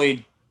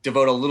normally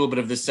devote a little bit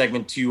of this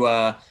segment to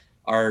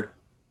our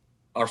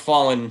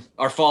fallen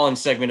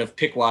segment of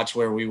Pick Watch,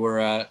 where we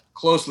were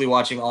closely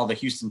watching all the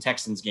Houston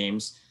Texans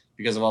games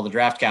because of all the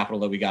draft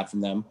capital that we got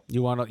from them.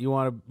 You want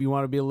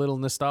to be a little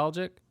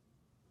nostalgic?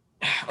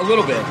 A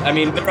little bit. I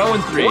mean, they're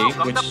 0-3,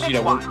 which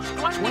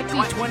we're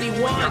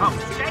 2021.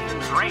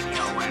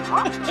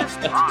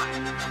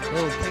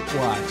 Little Pick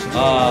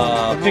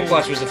Watch. Pick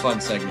Watch was a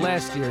fun segment.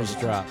 Last year's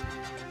drop.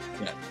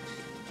 Yeah.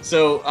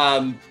 So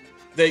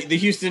the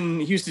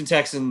Houston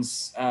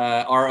Texans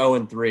are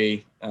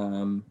 0-3,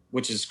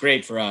 which is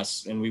great for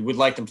us, and we would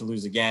like them to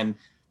lose again.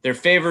 They're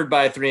favored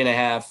by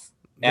 3.5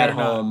 at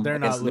home. They're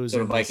not losing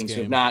the Vikings,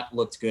 who have not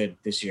looked good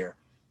this year.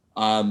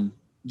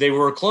 They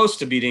were close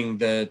to beating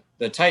the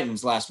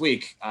Titans last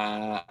week.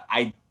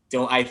 I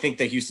think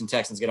the Houston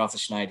Texans get off the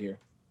schneid here.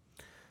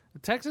 The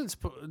Texans,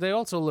 they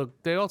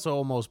also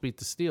almost beat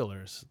the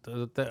Steelers.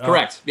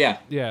 Correct. Yeah.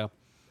 Yeah.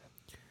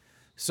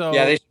 So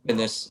yeah, they should win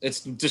this.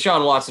 It's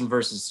Deshaun Watson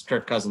versus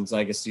Kirk Cousins.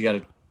 I guess you got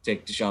to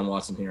take Deshaun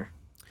Watson here.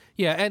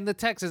 Yeah, and the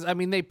Texans, I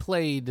mean, they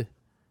played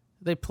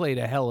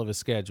a hell of a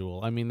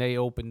schedule. I mean, they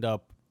opened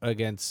up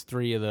against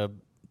three of the.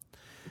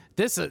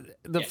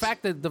 The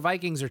fact that the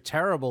Vikings are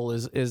terrible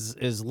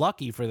is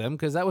lucky for them,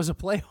 because that was a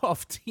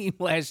playoff team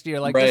last year.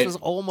 Like, this was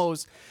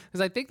almost,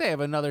 because I think they have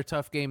another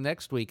tough game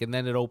next week, and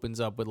then it opens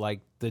up with like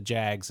the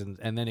Jags,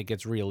 and then it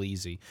gets real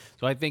easy.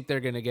 So I think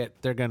they're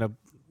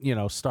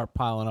gonna start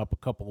piling up a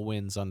couple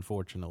wins,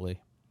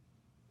 unfortunately.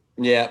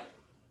 Yeah,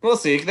 we'll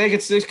see.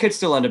 It could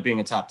still end up being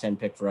a top 10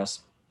 pick for us.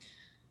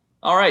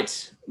 All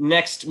right,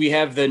 next we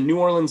have the New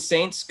Orleans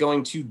Saints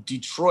going to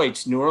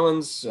Detroit. New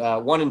Orleans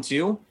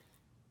 1-2.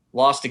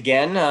 Lost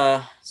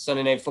again,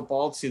 Sunday Night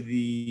Football, to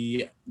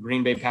the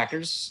Green Bay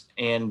Packers,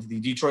 and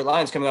the Detroit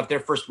Lions coming off their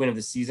first win of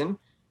the season.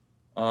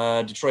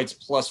 Detroit's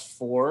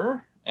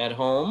 +4 at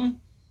home.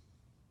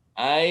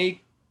 I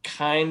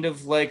kind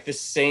of like the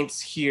Saints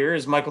here.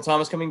 Is Michael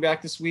Thomas coming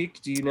back this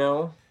week? Do you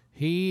know?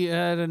 He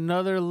had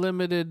another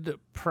limited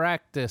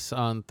practice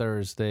on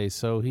Thursday,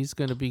 so he's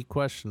going to be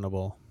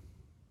questionable.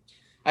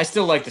 I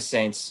still like the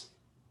Saints.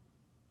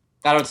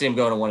 I don't see him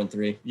going to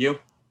 1-3. You?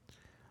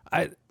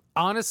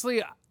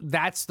 Honestly,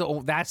 that's the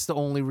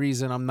only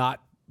reason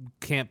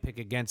can't pick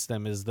against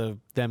them, is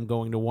them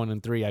going to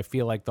 1-3. I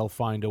feel like they'll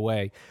find a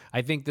way.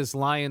 I think this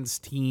Lions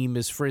team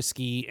is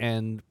frisky,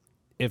 and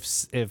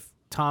if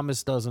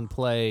Thomas doesn't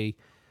play,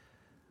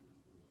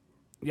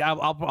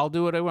 I'll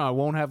do what I want. I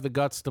won't have the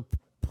guts to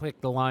pick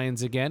the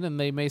Lions again, and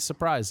they may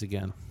surprise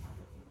again.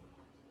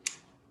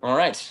 All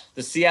right,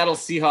 the Seattle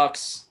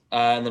Seahawks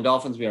and the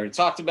Dolphins we already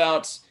talked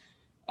about.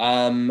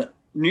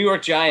 New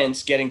York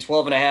Giants getting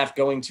 12.5,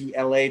 going to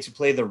LA to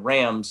play the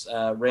Rams.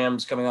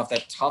 Rams coming off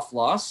that tough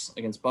loss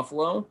against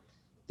Buffalo.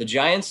 The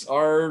Giants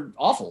are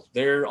awful.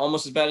 They're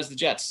almost as bad as the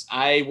Jets.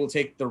 I will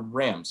take the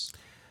Rams.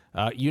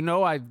 I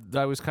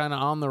was kind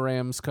of on the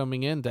Rams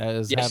coming in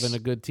as having a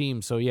good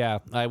team. So, yeah,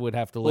 I would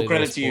have to lay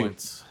those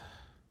points.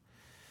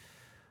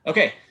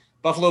 Okay,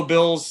 Buffalo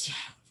Bills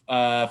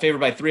favored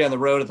by 3 on the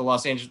road at the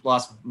Las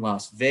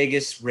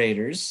Vegas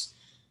Raiders.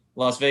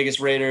 Las Vegas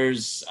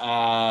Raiders,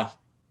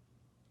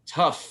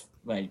 tough,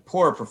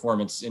 poor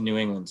performance in New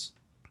England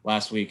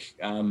last week.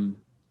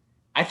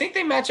 I think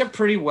they match up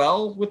pretty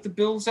well with the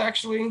Bills,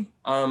 actually,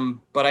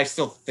 but I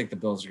still think the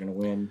Bills are going to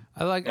win.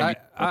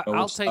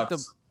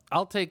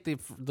 I'll take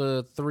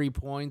the 3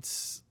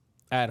 points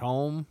at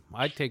home.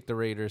 I'd take the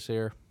Raiders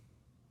here.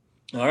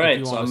 All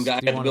right, so I'm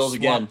got the Bills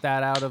again.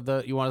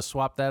 You want to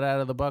swap that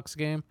out of the Bucs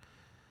game?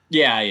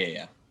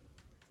 Yeah.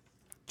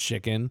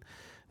 Chicken.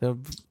 So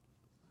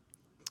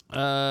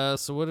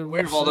what did we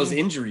Where have all those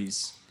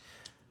injuries?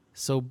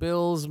 So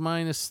Bills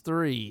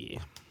 -3.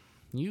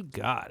 You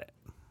got it.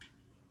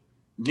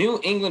 New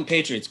England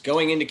Patriots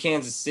going into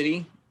Kansas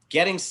City,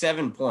 getting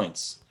 7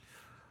 points.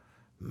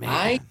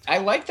 Man. I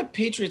like the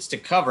Patriots to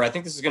cover. I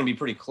think this is going to be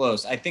pretty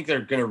close. I think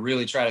they're going to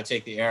really try to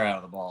take the air out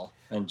of the ball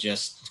and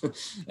just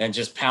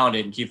pound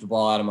it and keep the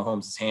ball out of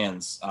Mahomes'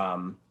 hands.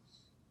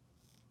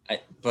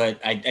 But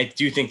I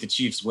do think the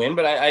Chiefs win,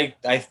 but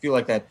I feel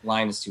like that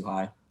line is too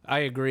high. I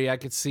agree. I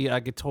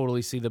could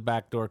totally see the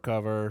backdoor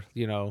cover.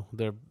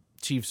 Their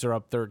Chiefs are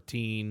up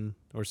 13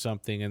 or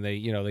something, and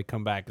they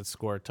come back and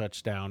score a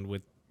touchdown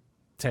with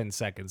 10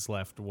 seconds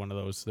left. One of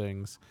those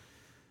things.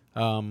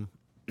 If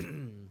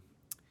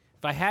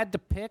I had to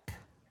pick,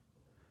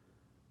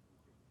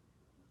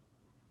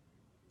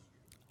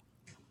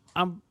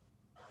 come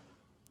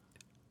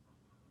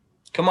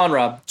on,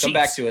 Rob. Come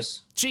back to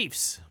us.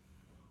 Chiefs.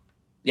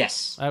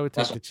 Yes. I would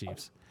take the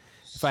Chiefs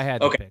if I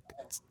had to pick.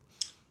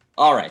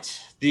 All right.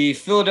 The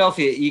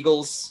Philadelphia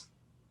Eagles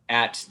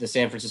at the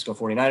San Francisco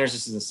 49ers.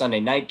 This is a Sunday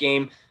night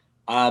game.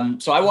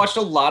 So I watched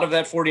a lot of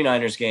that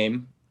 49ers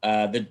game.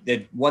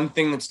 The one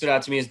thing that stood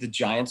out to me is the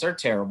Giants are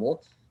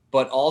terrible,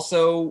 but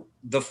also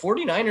the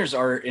 49ers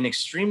are an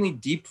extremely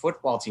deep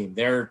football team.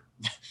 Their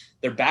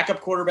backup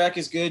quarterback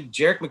is good.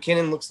 Jerick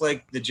McKinnon looks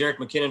like the Jerick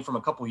McKinnon from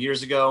a couple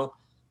years ago.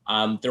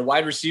 Their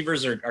wide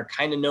receivers are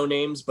kind of no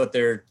names, but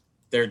they're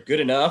good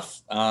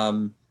enough.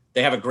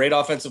 They have a great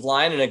offensive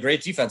line and a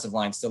great defensive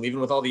line still, even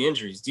with all the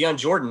injuries. Deion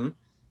Jordan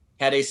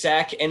had a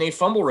sack and a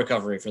fumble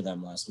recovery for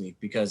them last week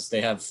because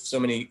they have so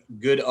many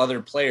good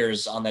other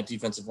players on that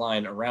defensive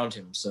line around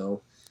him.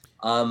 So,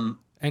 and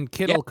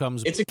Kittle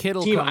comes. It's a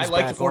Kittle team. Comes I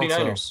like back the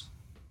 49ers.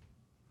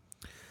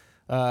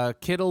 Also.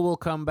 Kittle will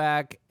come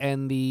back,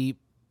 and the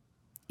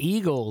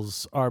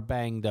Eagles are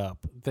banged up.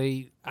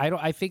 They're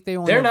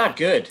not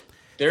good.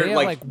 They have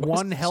like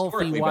one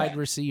healthy wide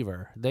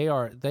receiver. They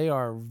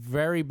are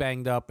very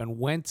banged up, and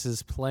Wentz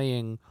is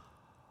playing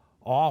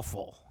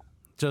awful.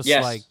 Just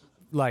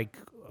like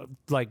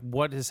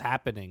what is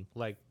happening?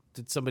 Like,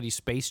 did somebody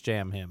Space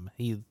Jam him?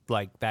 He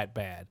like that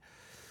bad.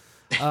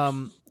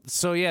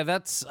 So yeah,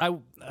 I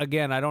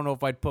don't know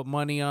if I'd put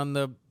money on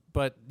the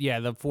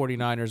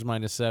 49ers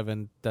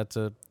 -7.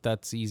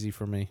 That's easy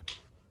for me.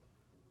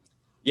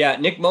 Yeah,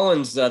 Nick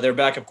Mullins, their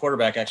backup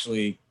quarterback,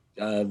 actually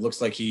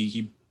looks like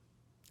he's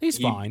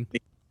fine.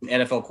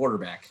 NFL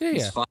quarterback. Yeah.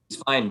 He's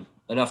fine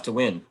enough to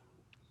win.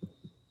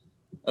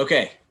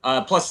 Okay.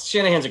 Plus,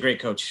 Shanahan's a great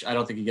coach. I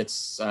don't think he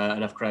gets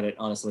enough credit,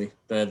 honestly.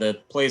 The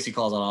plays he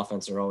calls on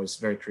offense are always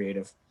very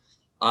creative.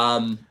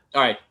 All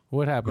right.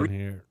 What happened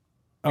here?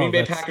 Green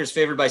Bay Packers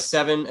favored by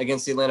 7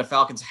 against the Atlanta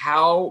Falcons.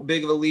 How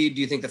big of a lead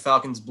do you think the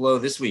Falcons blow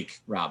this week,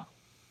 Rob?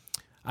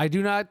 I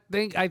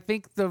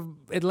think the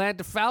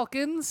Atlanta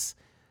Falcons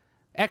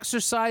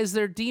exercise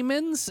their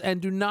demons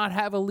and do not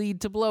have a lead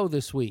to blow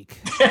this week.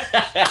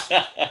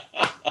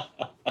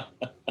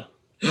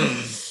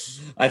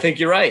 I think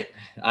you're right.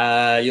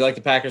 You like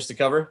the Packers to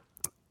cover?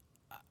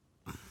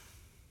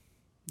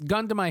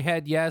 Gun to my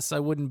head, yes. I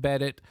wouldn't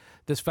bet it.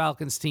 This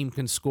Falcons team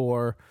can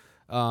score.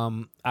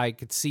 I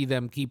could see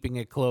them keeping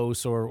it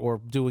close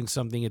or doing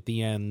something at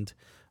the end.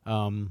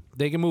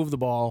 They can move the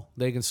ball.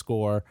 They can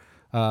score.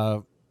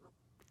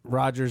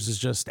 Rodgers is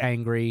just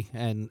angry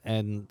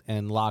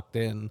and locked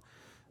in.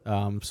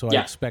 So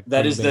I expect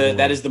that is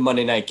the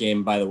Monday night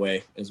game, by the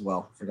way, as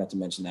well. Forgot to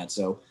mention that.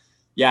 So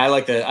yeah, I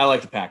like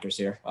the Packers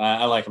here.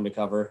 I like them to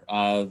cover.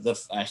 I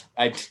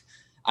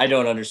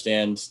don't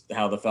understand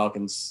how the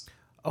Falcons.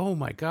 Oh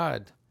my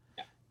God.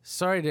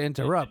 Sorry to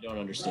interrupt. I don't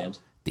understand.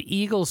 The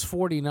Eagles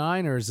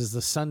 49ers is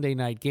the Sunday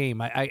night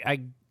game. I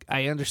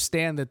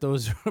understand that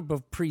those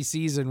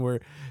preseason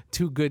were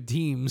two good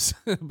teams,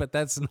 but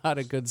that's not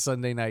a good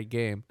Sunday night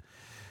game.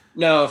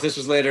 No, if this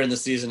was later in the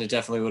season, it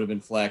definitely would have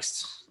been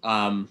flexed.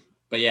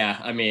 But yeah,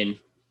 I mean,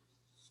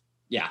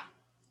 yeah,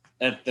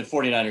 the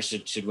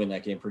 49ers should win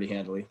that game pretty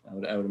handily.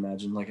 I would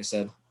imagine, like I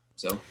said.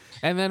 So,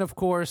 and then of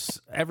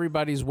course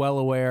everybody's well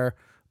aware,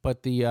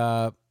 but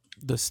the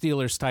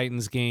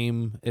Steelers-Titans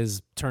game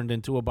is turned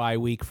into a bye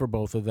week for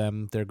both of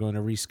them. They're going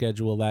to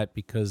reschedule that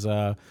because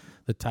the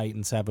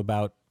Titans have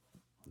about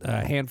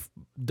a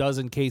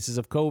dozen cases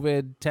of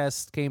COVID.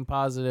 Tests came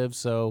positive,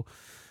 so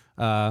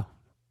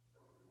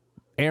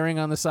erring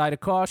on the side of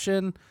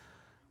caution.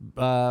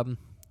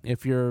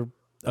 If you're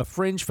a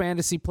fringe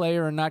fantasy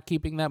player and not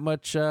keeping that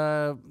much,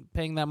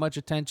 paying that much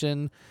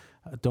attention,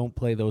 don't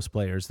play those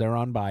players. They're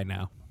on bye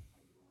now.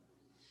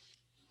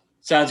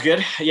 Sounds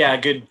good. Yeah,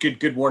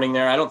 good warning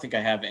there. I don't think I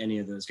have any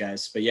of those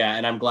guys, but yeah,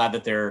 and I'm glad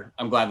that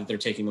they're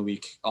taking the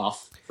week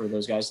off for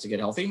those guys to get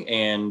healthy,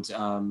 and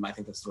I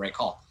think that's the right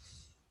call.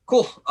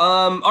 Cool.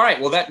 All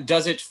right. Well, that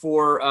does it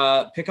for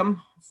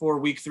Pick'em for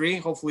week 3.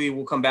 Hopefully,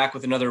 we'll come back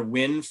with another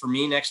win for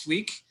me next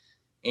week,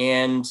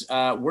 and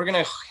we're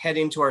gonna head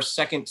into our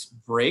second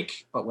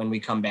break. But when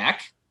we come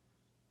back,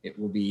 it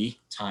will be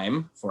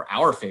time for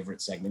our favorite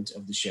segment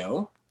of the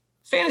show,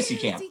 Fantasy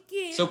Camp.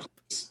 So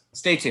please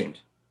stay tuned.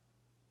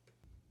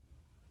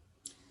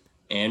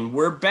 And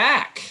we're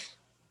back.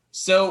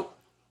 So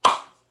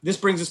this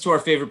brings us to our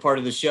favorite part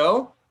of the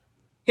show.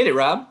 Hit it,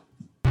 Rob.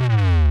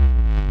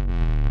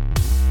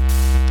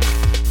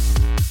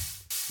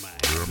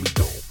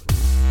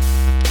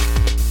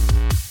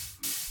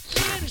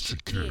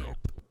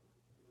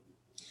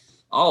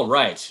 All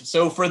right.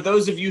 So for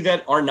those of you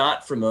that are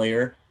not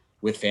familiar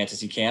with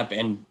Fantasy Camp,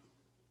 and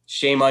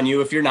shame on you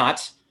if you're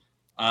not,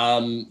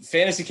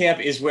 Fantasy Camp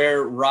is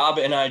where Rob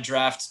and I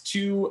draft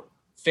 2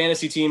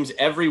 fantasy teams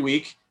every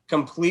week,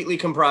 completely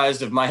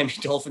comprised of Miami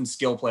Dolphins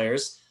skill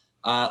players.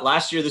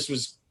 Last year, this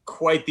was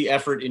quite the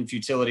effort in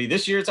futility.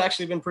 This year, it's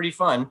actually been pretty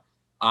fun.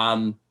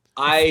 I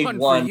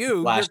won. For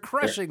you. You're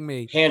crushing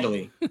me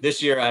handily.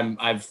 This year,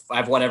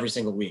 I've won every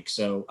single week,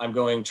 so I'm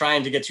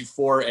trying to get to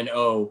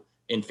 4-0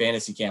 in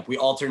Fantasy Camp. We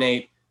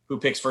alternate who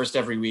picks first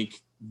every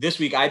week. This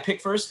week, I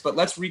pick first, but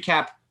let's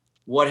recap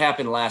what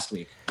happened last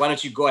week. Why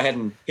don't you go ahead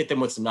and hit them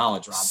with some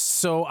knowledge, Rob?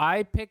 So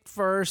I picked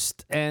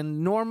first,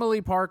 and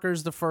normally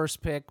Parker's the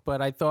first pick,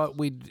 but I thought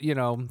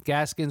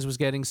Gaskins was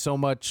getting so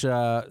much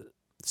of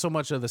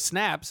the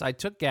snaps. I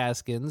took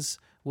Gaskins,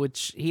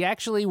 which he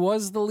actually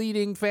was the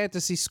leading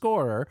fantasy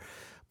scorer,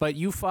 but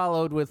you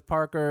followed with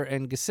Parker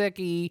and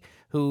Gesicki,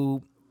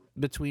 who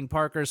between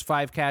Parker's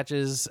 5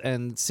 catches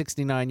and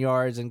 69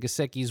 yards and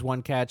Gesicki's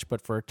 1 catch, but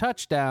for a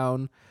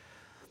touchdown,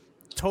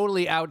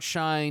 totally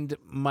outshined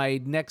my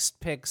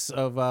next picks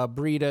of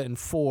Breida and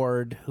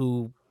Ford,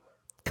 who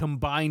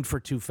combined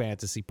for 2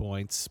 fantasy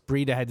points.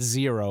 Breida had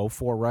 0,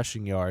 4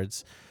 rushing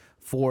yards.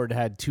 Ford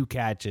had 2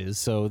 catches,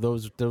 so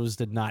those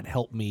did not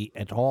help me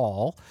at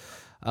all.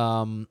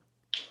 And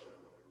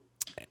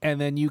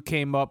then you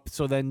came up,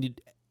 so then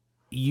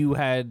you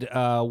had,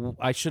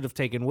 I should have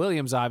taken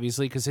Williams,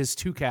 obviously, because his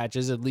 2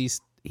 catches, at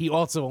least, he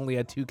also only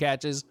had 2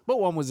 catches, but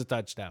 1 was a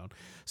touchdown.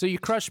 So you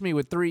crushed me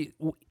with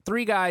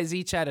three guys,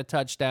 each had a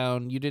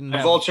touchdown. You didn't.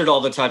 I vultured all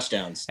the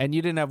touchdowns, and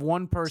you didn't have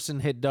one person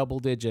hit double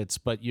digits,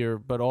 but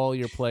all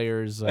your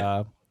players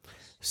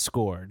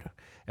scored.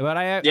 But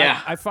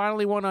I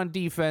finally won on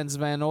defense.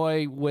 Van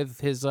Noy with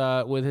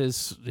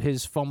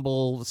his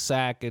fumble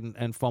sack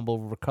and fumble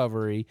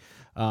recovery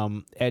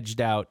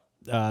edged out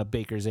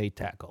Baker's 8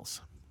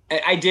 tackles.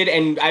 I did,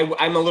 and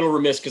I'm a little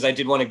remiss because I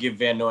did want to give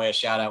Van Noy a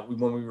shout out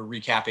when we were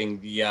recapping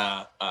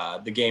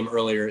the game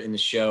earlier in the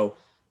show.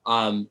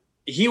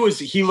 He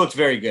looked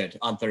very good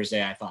on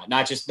Thursday. I thought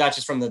not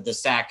just from the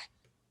sack,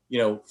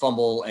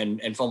 fumble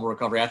and fumble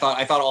recovery. I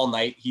thought all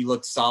night he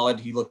looked solid.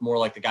 He looked more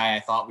like the guy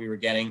I thought we were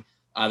getting.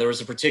 There was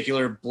a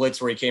particular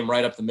blitz where he came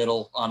right up the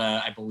middle on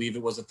I believe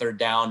it was a 3rd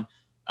down,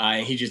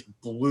 and he just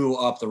blew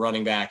up the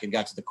running back and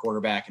got to the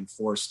quarterback and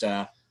forced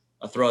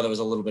a throw that was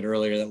a little bit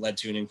earlier that led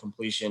to an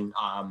incompletion.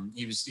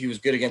 He was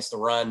good against the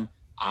run.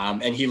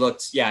 And he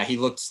looked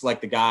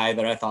like the guy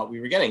that I thought we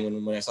were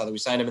getting when I saw that we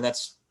signed him. And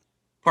that's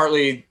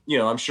partly,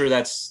 I'm sure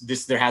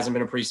there hasn't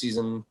been a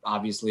preseason,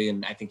 obviously.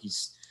 And I think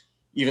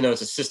even though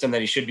it's a system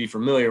that he should be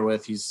familiar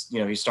with, he's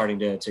starting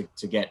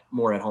to get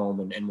more at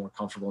home and more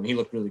comfortable. And he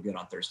looked really good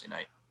on Thursday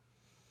night.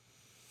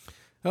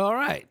 All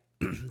right.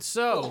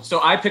 So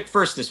I picked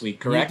first this week,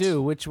 correct? You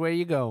do. Which way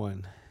you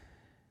going?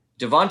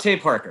 Devontae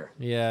Parker.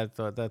 Yeah, I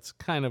thought that's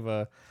kind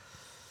of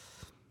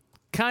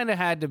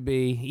had to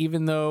be,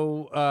 even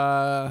though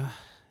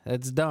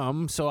that's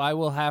dumb. So I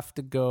will have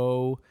to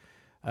go.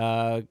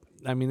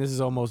 This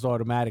is almost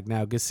automatic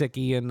now.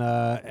 Gesicki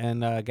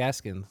and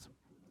Gaskins.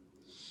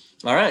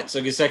 All right,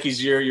 so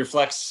Gesicki's your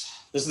flex.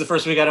 This is the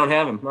first week I don't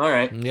have him. All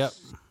right. Yep.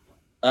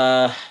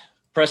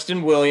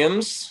 Preston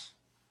Williams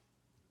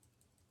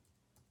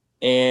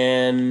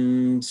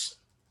and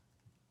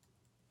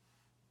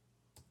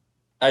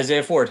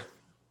Isaiah Ford.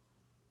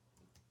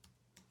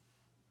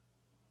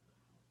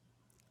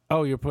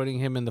 Oh, you're putting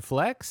him in the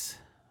flex?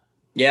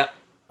 Yeah.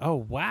 Oh,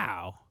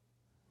 wow.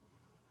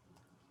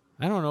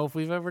 I don't know if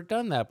we've ever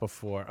done that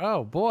before.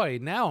 Oh, boy,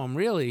 now I'm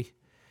really...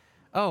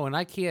 Oh, and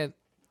I can't...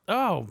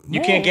 Oh,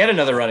 you can't get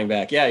another running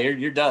back. Yeah,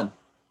 you're done.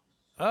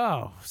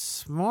 Oh,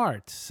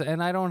 smart.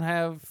 And I don't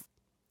have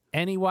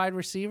any wide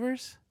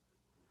receivers?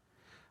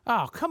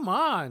 Oh, come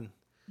on.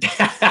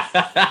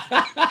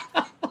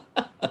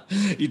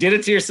 You did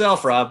it to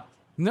yourself, Rob.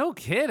 No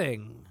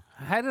kidding.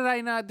 How did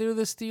I not do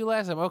this to you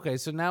last time? Okay,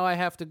 so now I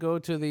have to go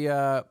to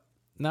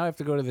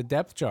the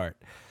depth chart.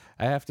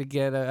 I have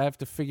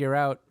to figure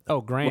out.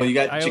 Oh, Grant. Well, you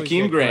got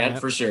Jakeem Grant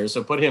for sure,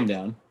 so put him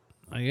down.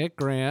 I get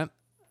Grant,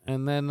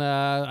 and then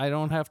I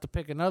don't have to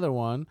pick another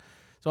one,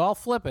 so I'll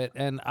flip it,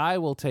 and I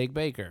will take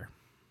Baker.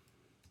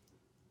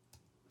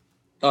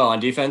 Oh, on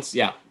defense,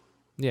 yeah.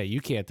 Yeah,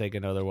 you can't take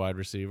another wide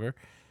receiver.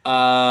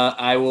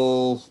 I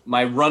will.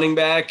 My running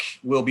back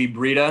will be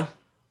Breida.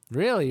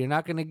 Really,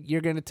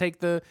 you're gonna take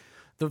the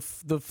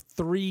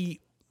 3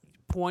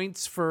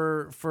 points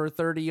for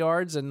 30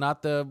 yards and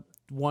not the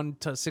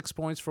 6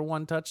 points for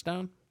 1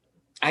 touchdown?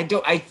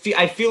 I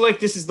feel like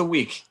this is the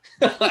week.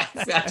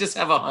 I just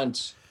have a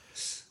hunch.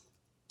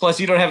 Plus,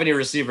 you don't have any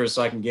receivers,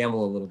 so I can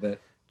gamble a little bit.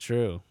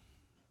 True.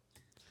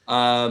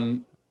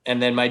 And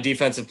then my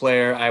defensive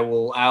player,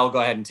 I'll go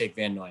ahead and take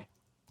Van Noy.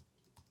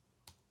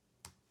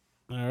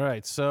 All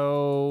right.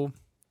 So,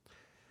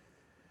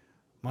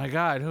 my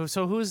God,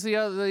 who's the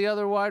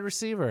other wide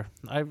receiver?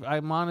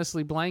 I'm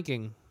honestly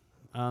blanking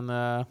on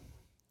the.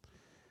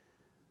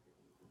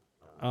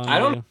 I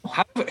don't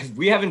know.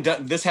 We haven't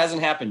done this.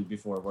 Hasn't happened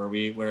before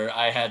where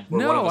I had.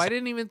 No, I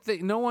didn't even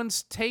think. No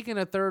one's taken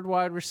a third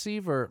wide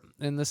receiver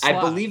in the slot.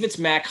 I believe it's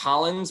Mac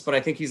Hollins, but I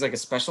think he's like a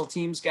special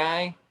teams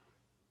guy.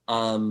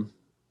 Now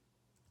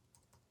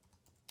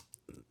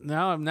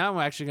I'm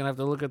actually gonna have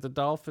to look at the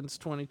Dolphins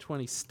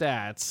 2020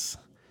 stats,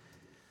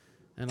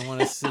 and I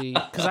want to see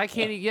because I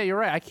can't. Yeah, you're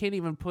right. I can't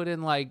even put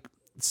in like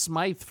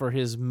Smythe for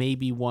his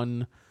maybe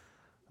one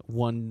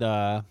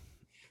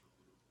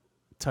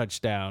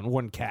touchdown,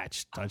 1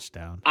 catch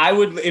touchdown. I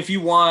would, if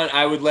you want,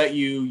 I would let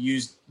you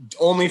use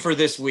only for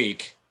this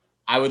week.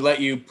 I would let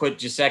you put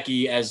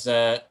Gesicki as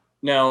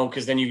no,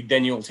 because then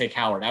you'll take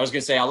Howard. I was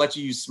gonna say I'll let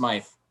you use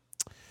Smythe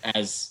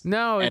as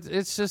no.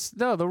 It's just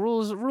no. The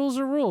rules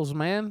are rules,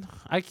 man.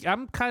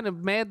 I'm kind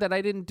of mad that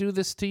I didn't do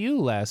this to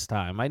you last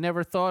time. I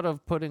never thought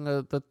of putting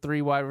the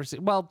 3 wide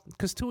receivers. Well,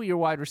 because 2 of your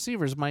wide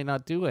receivers might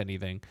not do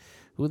anything.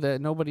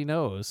 Nobody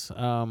knows.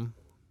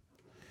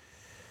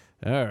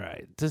 All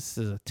right, this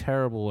is a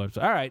terrible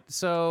website. All right,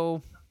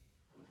 so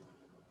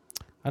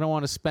I don't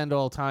want to spend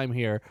all time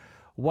here.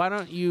 Why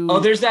don't you?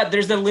 Oh, there's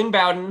the Lynn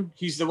Bowden.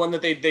 He's the one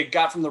that they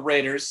got from the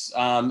Raiders.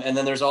 And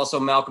then there's also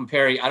Malcolm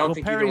Perry. I don't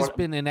think Perry's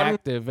been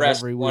inactive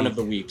every week. One of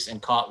the weeks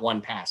and caught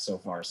 1 pass so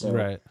far. So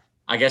right.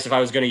 I guess if I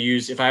was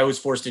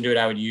forced to do it,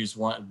 I would use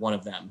one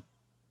of them.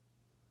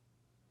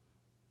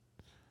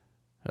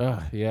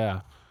 Yeah,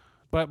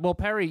 but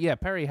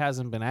Perry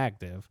hasn't been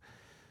active.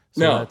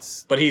 So no,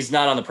 but he's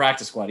not on the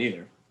practice squad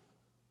either.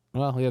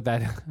 Well, yeah,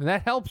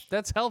 that helps.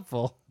 That's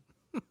helpful.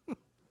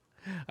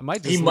 I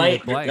might. Just he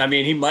might. I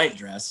mean, he might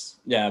dress.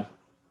 Yeah,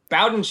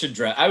 Bowden should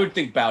dress. I would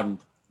think Bowden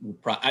will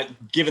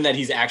given that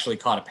he's actually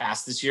caught a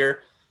pass this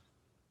year.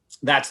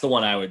 That's the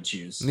one I would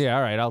choose. Yeah.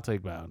 All right. I'll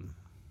take Bowden.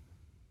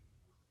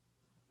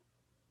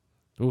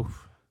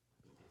 Oof.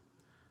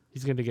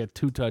 He's going to get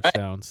 2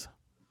 touchdowns.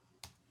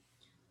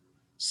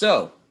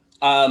 So,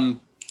 I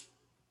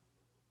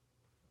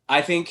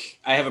think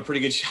I have a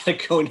pretty good shot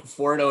at going to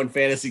 4-0 in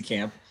fantasy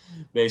camp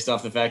based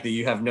off the fact that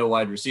you have no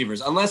wide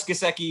receivers, unless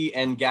Gesicki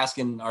and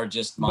Gaskin are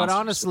just monsters. But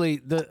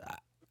honestly,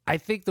 I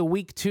think the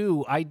week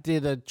 2, I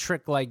did a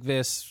trick like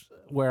this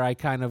where I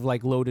kind of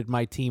like loaded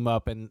my team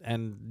up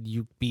and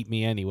you beat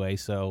me anyway.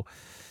 So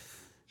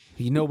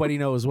nobody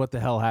knows what the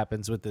hell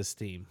happens with this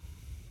team.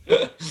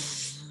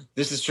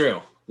 This is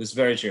true. This is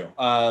very true.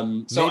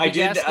 So maybe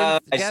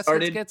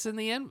Gaskins gets in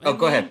the end. Oh,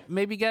 go ahead.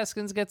 Maybe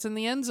Gaskins gets in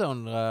the end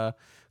zone a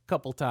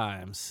couple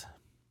times.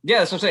 Yeah,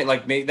 that's what I'm saying.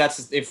 Like,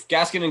 that's if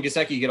Gaskin and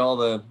Gesicki get all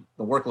the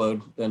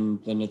workload, then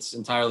it's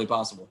entirely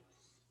possible.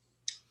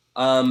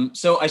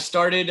 So I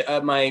started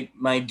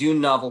my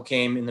Dune novel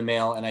came in the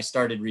mail, and I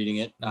started reading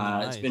it.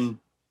 Nice. It's been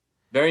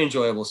very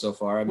enjoyable so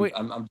far. Wait.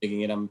 I'm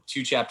digging it. I'm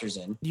 2 chapters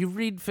in. You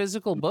read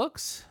physical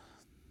books?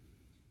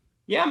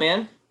 Yeah,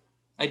 man,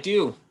 I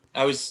do.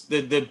 I was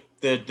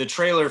the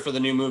trailer for the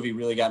new movie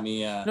really got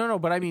me. No,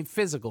 but I mean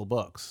physical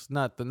books.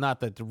 Not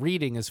that the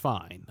reading is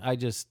fine.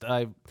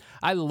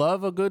 I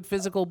love a good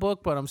physical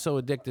book, but I'm so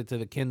addicted to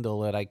the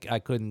Kindle that I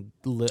couldn't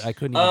even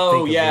Oh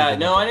think of yeah, reading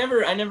no, a I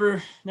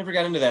book. never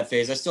got into that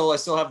phase. I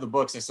still have the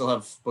books. I still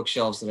have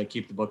bookshelves that I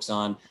keep the books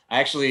on.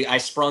 I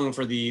sprung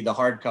for the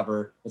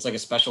hardcover. It's like a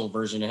special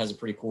version. It has a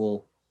pretty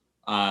cool,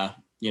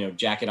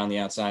 jacket on the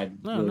outside.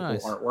 Oh, really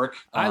nice. cool artwork.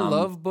 I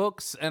love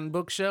books and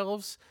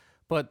bookshelves,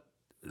 but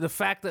the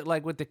fact that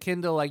like with the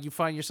Kindle, like you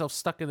find yourself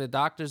stuck in the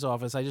doctor's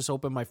office, I just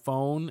open my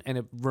phone and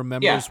it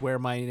remembers where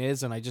mine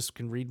is, and I just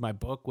can read my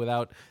book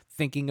without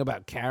thinking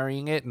about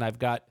carrying it. And I've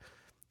got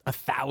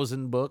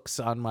 1,000 books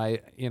on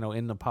my,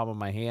 in the palm of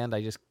my hand.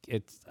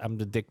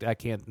 I'm addicted. I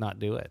can't not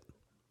do it.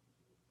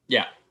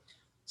 Yeah.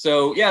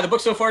 So yeah, the book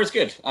so far is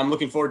good. I'm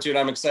looking forward to it.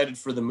 I'm excited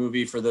for the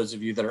movie. For those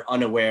of you that are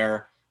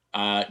unaware,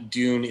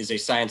 Dune is a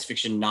science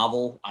fiction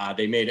novel.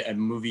 They made a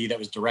movie that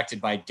was directed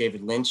by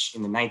David Lynch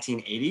in the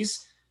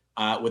 1980s.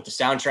 With the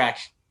soundtrack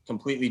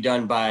completely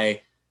done by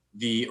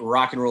the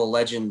rock and roll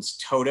legends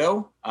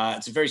Toto.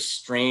 It's a very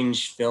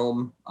strange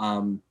film,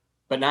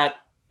 but not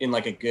in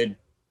like a good...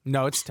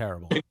 No, it's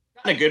terrible. Not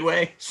in a good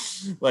way.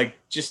 Like,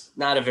 just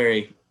not a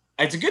very...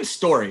 It's a good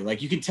story.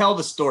 Like, you can tell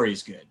the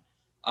story's good.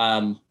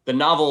 The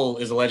novel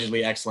is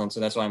allegedly excellent, so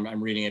that's why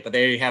I'm reading it. But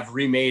they have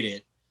remade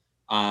it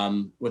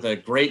with a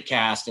great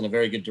cast and a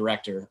very good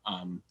director,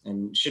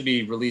 and should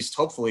be released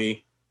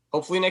hopefully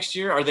next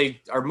year.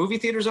 Are movie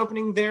theaters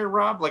opening there,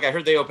 Rob? Like, I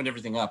heard they opened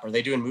everything up. Are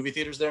they doing movie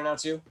theaters there now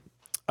too?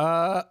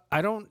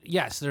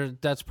 Yes,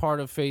 that's part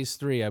of phase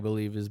 3, I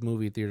believe, is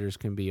movie theaters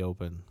can be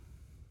open.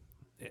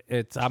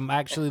 I'm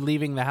actually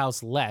leaving the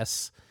house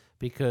less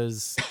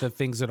because the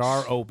things that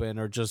are open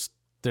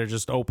they're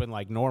just open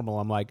like normal.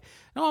 I'm like,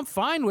 no, I'm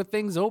fine with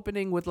things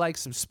opening with like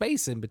some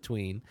space in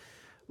between.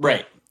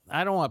 Right.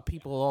 I don't want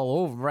people all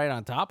over right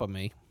on top of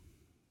me.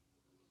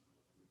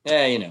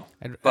 Yeah,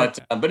 but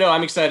no,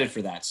 I'm excited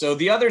for that. So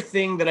the other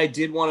thing that I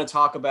did want to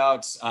talk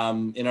about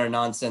in our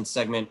nonsense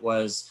segment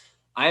was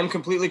I am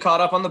completely caught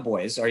up on The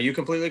Boys. Are you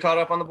completely caught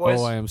up on The Boys?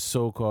 Oh, I am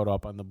so caught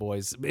up on The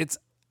Boys.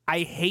 I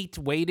hate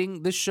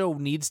waiting. This show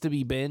needs to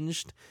be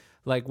binged.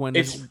 Like when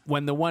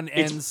the one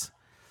ends.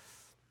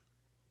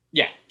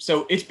 Yeah,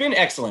 so it's been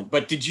excellent.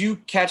 But did you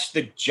catch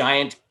the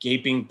giant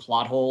gaping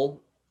plot hole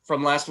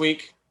from last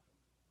week?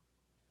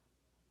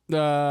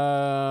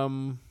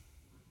 No.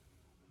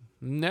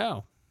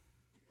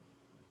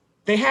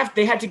 They had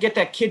to get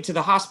that kid to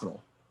the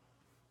hospital.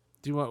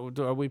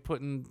 Are we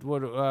putting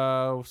what?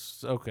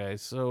 Okay,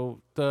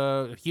 so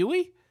the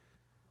Huey?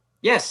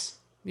 Yes.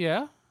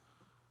 Yeah.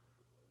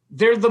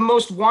 They're the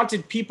most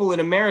wanted people in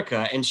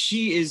America, and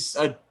she is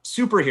a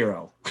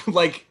superhero.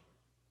 Like,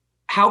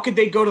 how could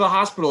they go to the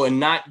hospital and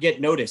not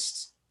get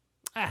noticed?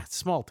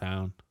 Small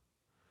town.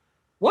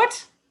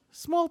 What?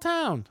 Small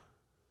town.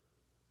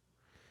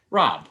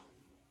 Rob.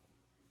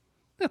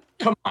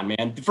 Come on,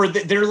 man.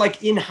 They're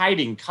like in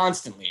hiding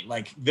constantly.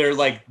 Like they're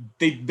like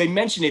they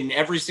mention it in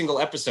every single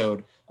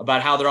episode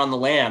about how they're on the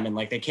lam and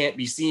like they can't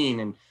be seen,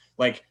 and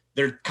like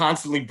they're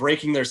constantly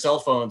breaking their cell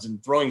phones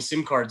and throwing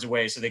SIM cards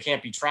away so they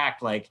can't be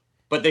tracked. Like,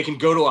 but they can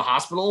go to a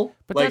hospital.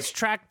 But like, that's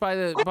tracked by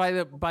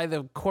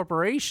the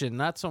corporation,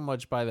 not so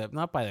much by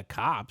the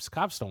cops.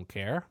 Cops don't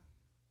care.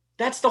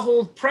 That's the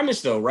whole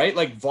premise, though, right?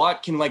 Like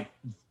Vought can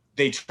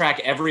they track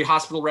every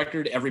hospital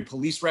record, every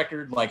police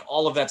record, like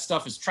all of that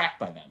stuff is tracked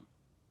by them.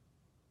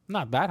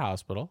 Not that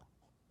hospital.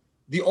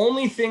 The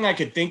only thing I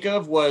could think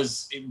of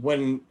was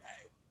when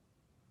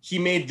he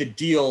made the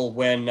deal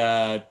when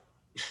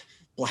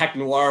Black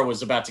Noir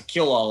was about to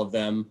kill all of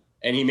them,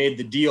 and he made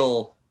the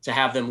deal to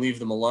have them leave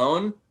them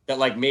alone. That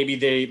like maybe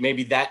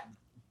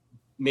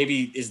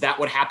is that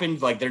what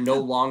happened? Like they're no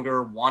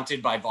longer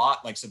wanted by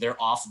Vought, like so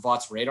they're off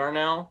Vaught's radar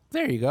now.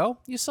 There you go.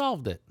 You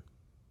solved it.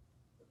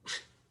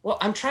 Well,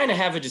 I'm trying to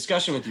have a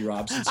discussion with you,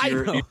 Rob, since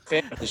you're a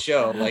fan of the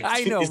show. Like,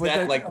 I know, is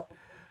that like?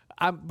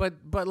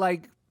 But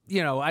like,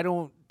 I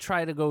don't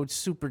try to go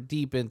super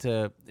deep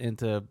into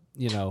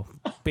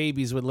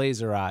babies with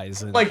laser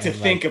eyes. I like to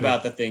think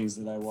about the things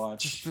that I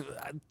watch.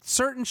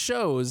 Certain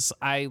shows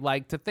I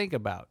like to think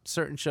about.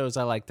 Certain shows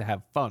I like to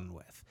have fun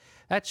with.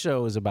 That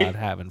show is about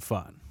having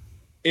fun.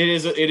 It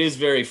is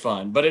very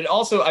fun, but it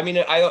also,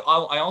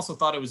 I also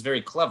thought it was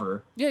very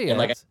clever. Yeah. And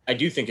like I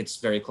do think it's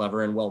very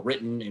clever and well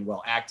written and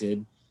well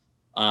acted.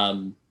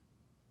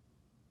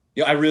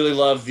 I really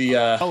love the.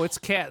 It's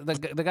Cat.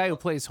 The guy who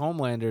plays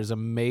Homelander is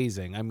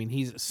amazing. I mean,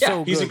 he's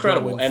so he's good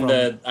incredible,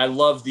 and I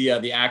love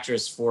the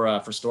actress for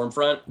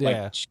Stormfront.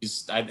 Yeah,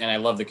 like I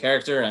love the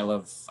character, and I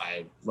love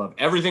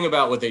everything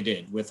about what they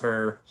did with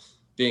her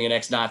being an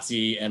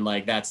ex-Nazi, and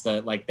like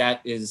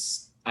that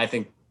is I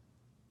think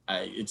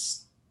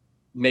it's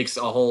makes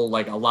a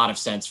lot of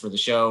sense for the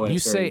show. And you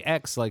say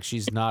X like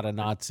she's not a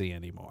Nazi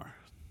anymore.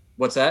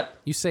 What's that?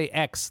 You say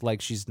X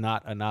like she's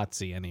not a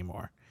Nazi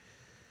anymore.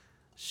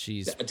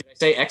 Did I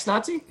say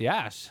ex-Nazi?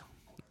 Yeah.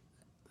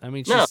 I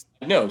mean,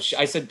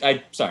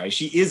 sorry.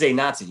 She is a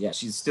Nazi. Yeah,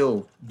 she's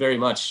still very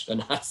much a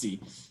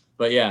Nazi.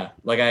 But yeah,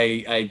 like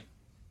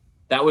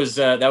that was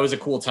a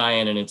cool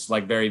tie-in, and it's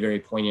like very, very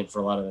poignant for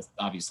a lot of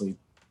obviously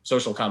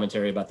social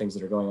commentary about things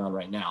that are going on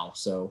right now.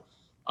 So,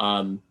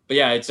 but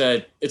yeah, it's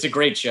a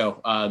great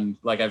show.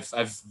 Like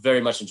I've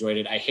very much enjoyed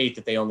it. I hate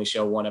that they only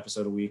show one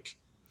episode a week.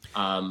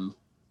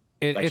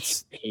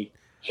 It's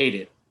hate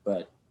it,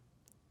 but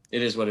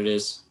it is what it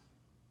is.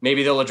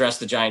 Maybe they'll address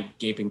the giant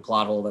gaping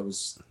plot hole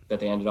that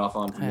they ended off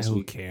on from this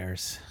week. Who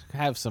cares?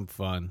 Have some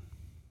fun.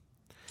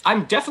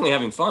 I'm definitely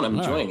having fun. I'm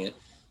enjoying it.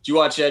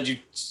 Did you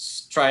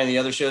try any of the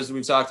other shows that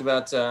we've talked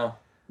about?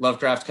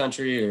 Lovecraft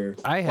Country or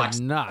I have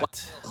not. Black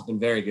Sails has been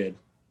very good.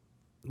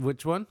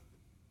 Which one?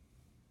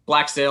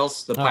 Black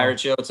Sails, the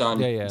pirate show. It's on.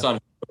 Yeah. It's on.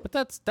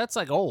 But that's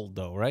like old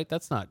though, right?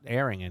 That's not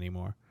airing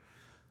anymore.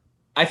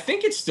 I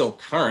think it's still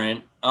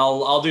current.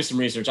 I'll do some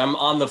research. I'm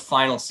on the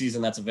final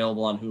season that's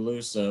available on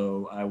Hulu,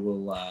 so I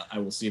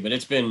will see. But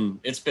it's been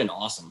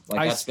awesome.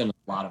 That's been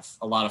a lot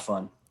of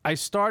fun. I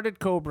started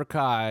Cobra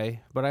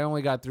Kai, but I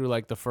only got through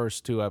like the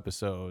first 2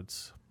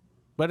 episodes.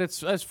 But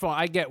it's fun.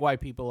 I get why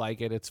people like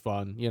it. It's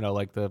fun,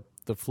 like the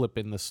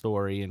flipping the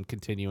story and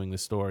continuing the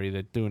story.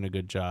 They're doing a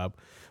good job.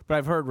 But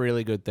I've heard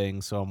really good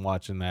things, so I'm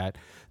watching that.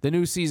 The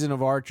new season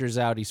of Archer's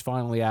out. He's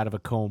finally out of a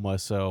coma,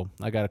 so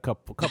I got a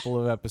couple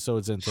of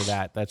episodes into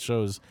that. That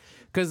shows,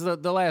 because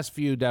the last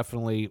few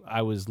definitely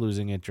I was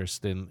losing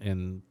interest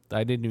in.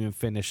 I didn't even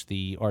finish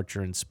the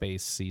Archer in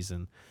Space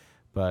season,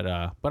 but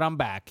I'm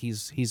back.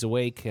 He's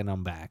awake and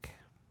I'm back.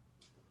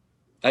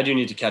 I do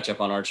need to catch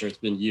up on Archer. It's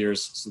been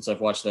years since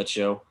I've watched that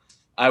show.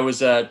 I was.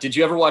 Did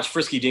you ever watch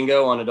Frisky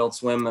Dingo on Adult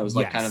Swim? That was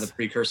kind of the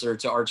precursor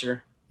to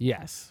Archer.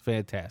 Yes,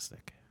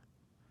 fantastic.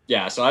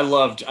 Yeah, so I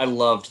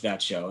loved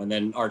that show, and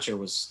then Archer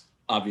was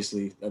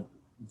obviously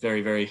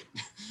very, very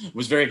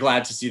was very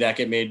glad to see that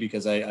get made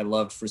because I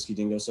loved Frisky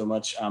Dingo so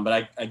much.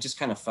 But I just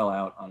kind of fell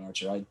out on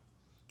Archer.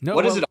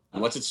 Is it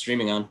on? What's it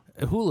streaming on?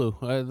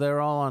 Hulu. They're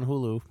all on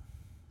Hulu.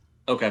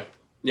 Okay.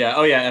 Yeah.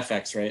 Oh yeah,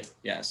 FX, right?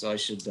 Yeah. So I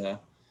should.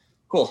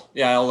 Cool.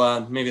 Yeah.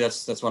 I'll maybe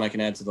that's one I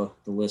can add to the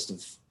list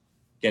of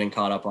getting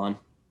caught up on.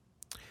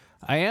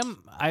 I'm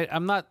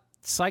not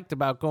psyched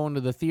about going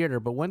to the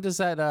theater, but when does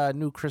that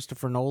new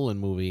Christopher Nolan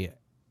movie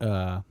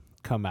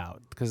come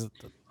out? Because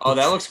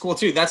that looks cool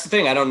too. That's the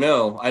thing. I don't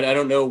know. I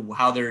don't know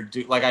how they're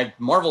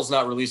Marvel's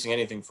not releasing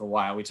anything for a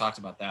while. We talked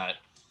about that,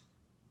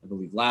 I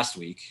believe, last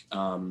week.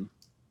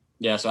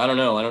 Yeah. So I don't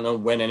know. I don't know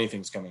when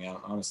anything's coming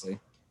out. Honestly,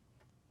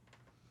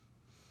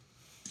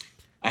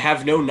 I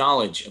have no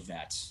knowledge of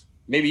that.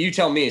 Maybe you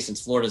tell me,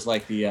 since Florida's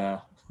like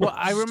the. Well,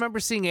 I remember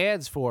seeing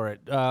ads for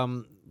it.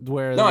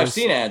 I've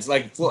seen ads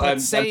I'm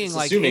saying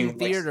like assuming, in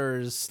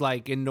theaters,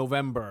 like in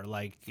November,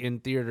 like in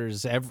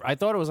theaters. I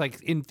thought it was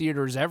like in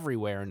theaters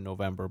everywhere in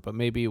November, but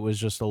maybe it was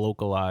just a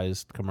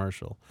localized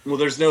commercial. Well,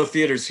 there's no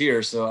theaters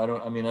here, so I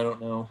don't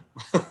know.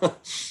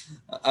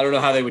 I don't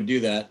know how they would do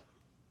that.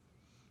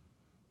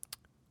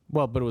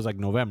 Well, but it was like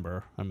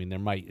November. I mean,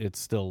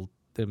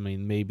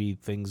 maybe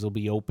things will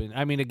be open.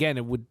 I mean, again,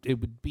 it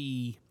would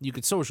be, you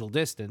could social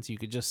distance. You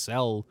could just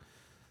sell,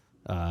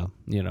 a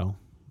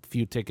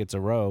few tickets a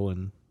row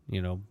and,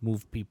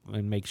 move people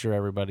and make sure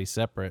everybody's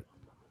separate.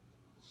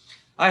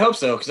 I hope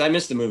so, because I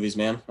miss the movies,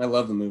 man. I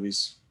love the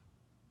movies.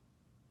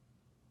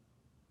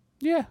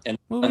 Yeah. And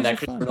that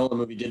Christopher Nolan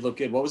movie did look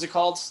good. What was it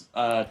called?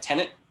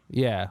 Tenet?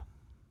 Yeah.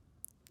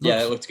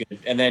 Yeah, it looked good.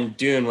 And then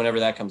Dune, whenever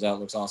that comes out,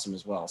 looks awesome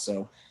as well. So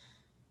it'd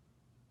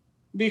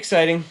be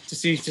exciting to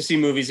see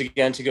movies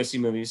again, to go see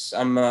movies.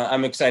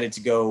 I'm excited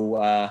to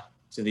go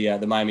to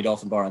the Miami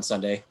Dolphin Bar on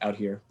Sunday out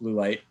here, Blue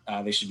Light.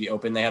 They should be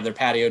open. They have their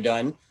patio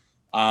done,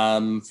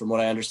 from what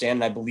I understand,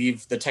 and I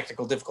believe the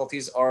technical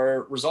difficulties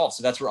are resolved.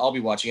 So that's where I'll be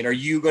watching it. Are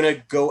you going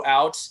to go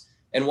out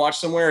and watch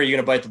somewhere, or are you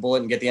going to bite the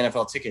bullet and get the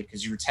NFL ticket?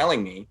 Because you were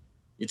telling me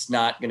it's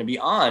not going to be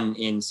on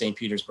in St.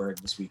 Petersburg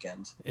this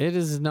weekend. It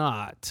is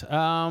not.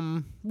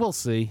 We'll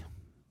see.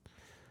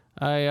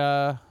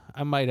 I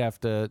might have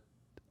to.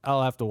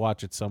 I'll have to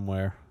watch it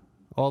somewhere.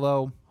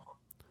 Although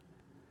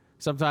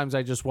sometimes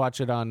I just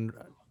watch it on.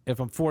 If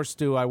I'm forced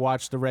to, I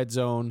watch the Red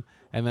Zone,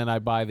 and then I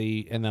buy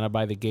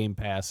the Game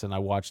Pass, and I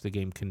watch the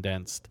game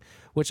condensed,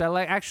 which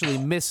I actually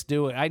miss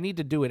doing. I need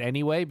to do it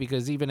anyway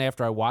because even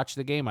after I watch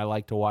the game, I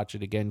like to watch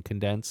it again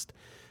condensed.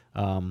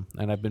 And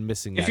I've been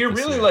missing that. If you're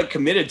really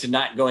committed to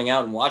not going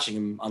out and watching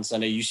him on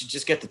Sunday, you should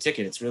just get the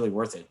ticket. It's really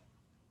worth it.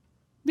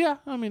 Yeah,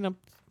 I mean, I'm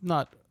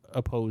not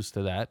opposed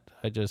to that.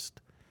 I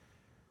just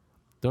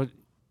don't.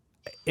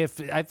 If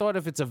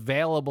it's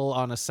available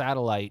on a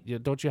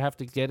satellite, don't you have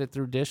to get it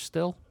through Dish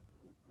still?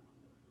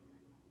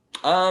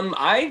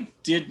 I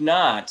did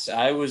not.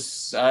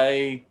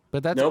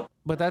 But that's nope.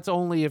 But that's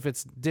only if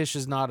Dish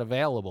is not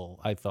available.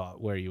 I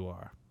thought where you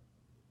are.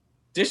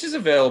 Dish is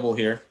available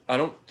here. I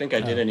don't think I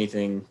did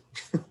anything.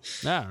 I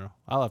don't know.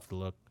 I'll have to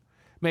look.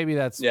 Maybe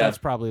that's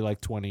probably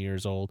like 20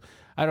 years old.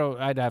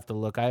 I'd have to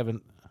look. I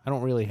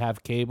don't really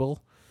have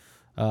cable.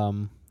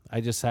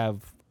 I just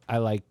have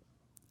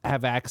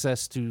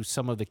access to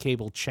some of the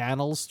cable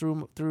channels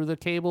through the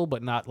cable,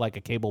 but not like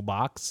a cable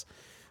box.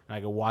 I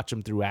can watch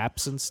them through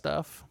apps and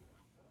stuff.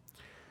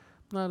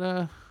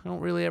 I don't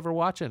really ever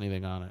watch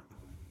anything on it.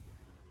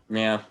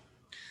 Yeah.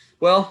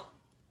 Well,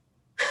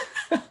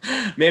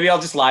 maybe I'll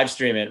just live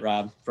stream it,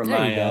 Rob, from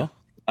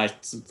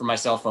my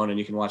cell phone, and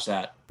you can watch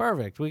that.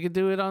 Perfect. We could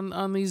do it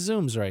on these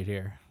Zooms right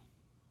here.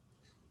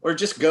 Or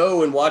just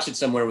go and watch it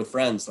somewhere with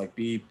friends.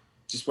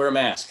 Just wear a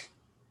mask.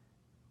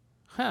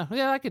 Huh.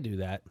 Yeah, I could do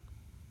that.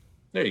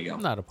 There you go.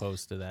 I'm not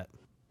opposed to that.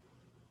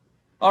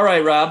 All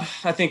right, Rob.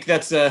 I think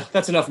that's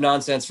enough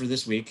nonsense for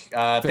this week.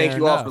 Thank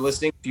you all for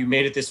listening. If you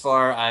made it this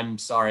far, I'm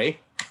sorry.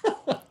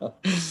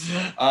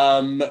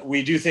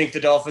 We do think the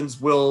Dolphins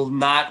will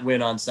not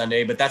win on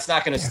Sunday, but that's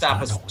not going to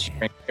stop us from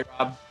cheering,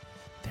 Rob.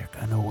 They're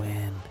going to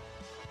win.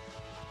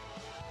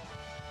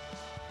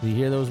 Do you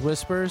hear those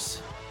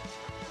whispers?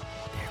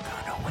 They're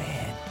going to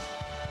win.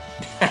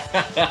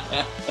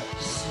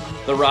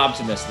 The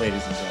Robtimus,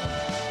 ladies and gentlemen.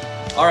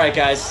 All right,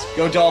 guys.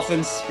 Go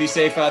Dolphins. Be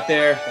safe out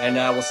there, and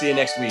we'll see you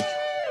next week.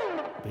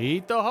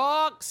 Beat the Hawks!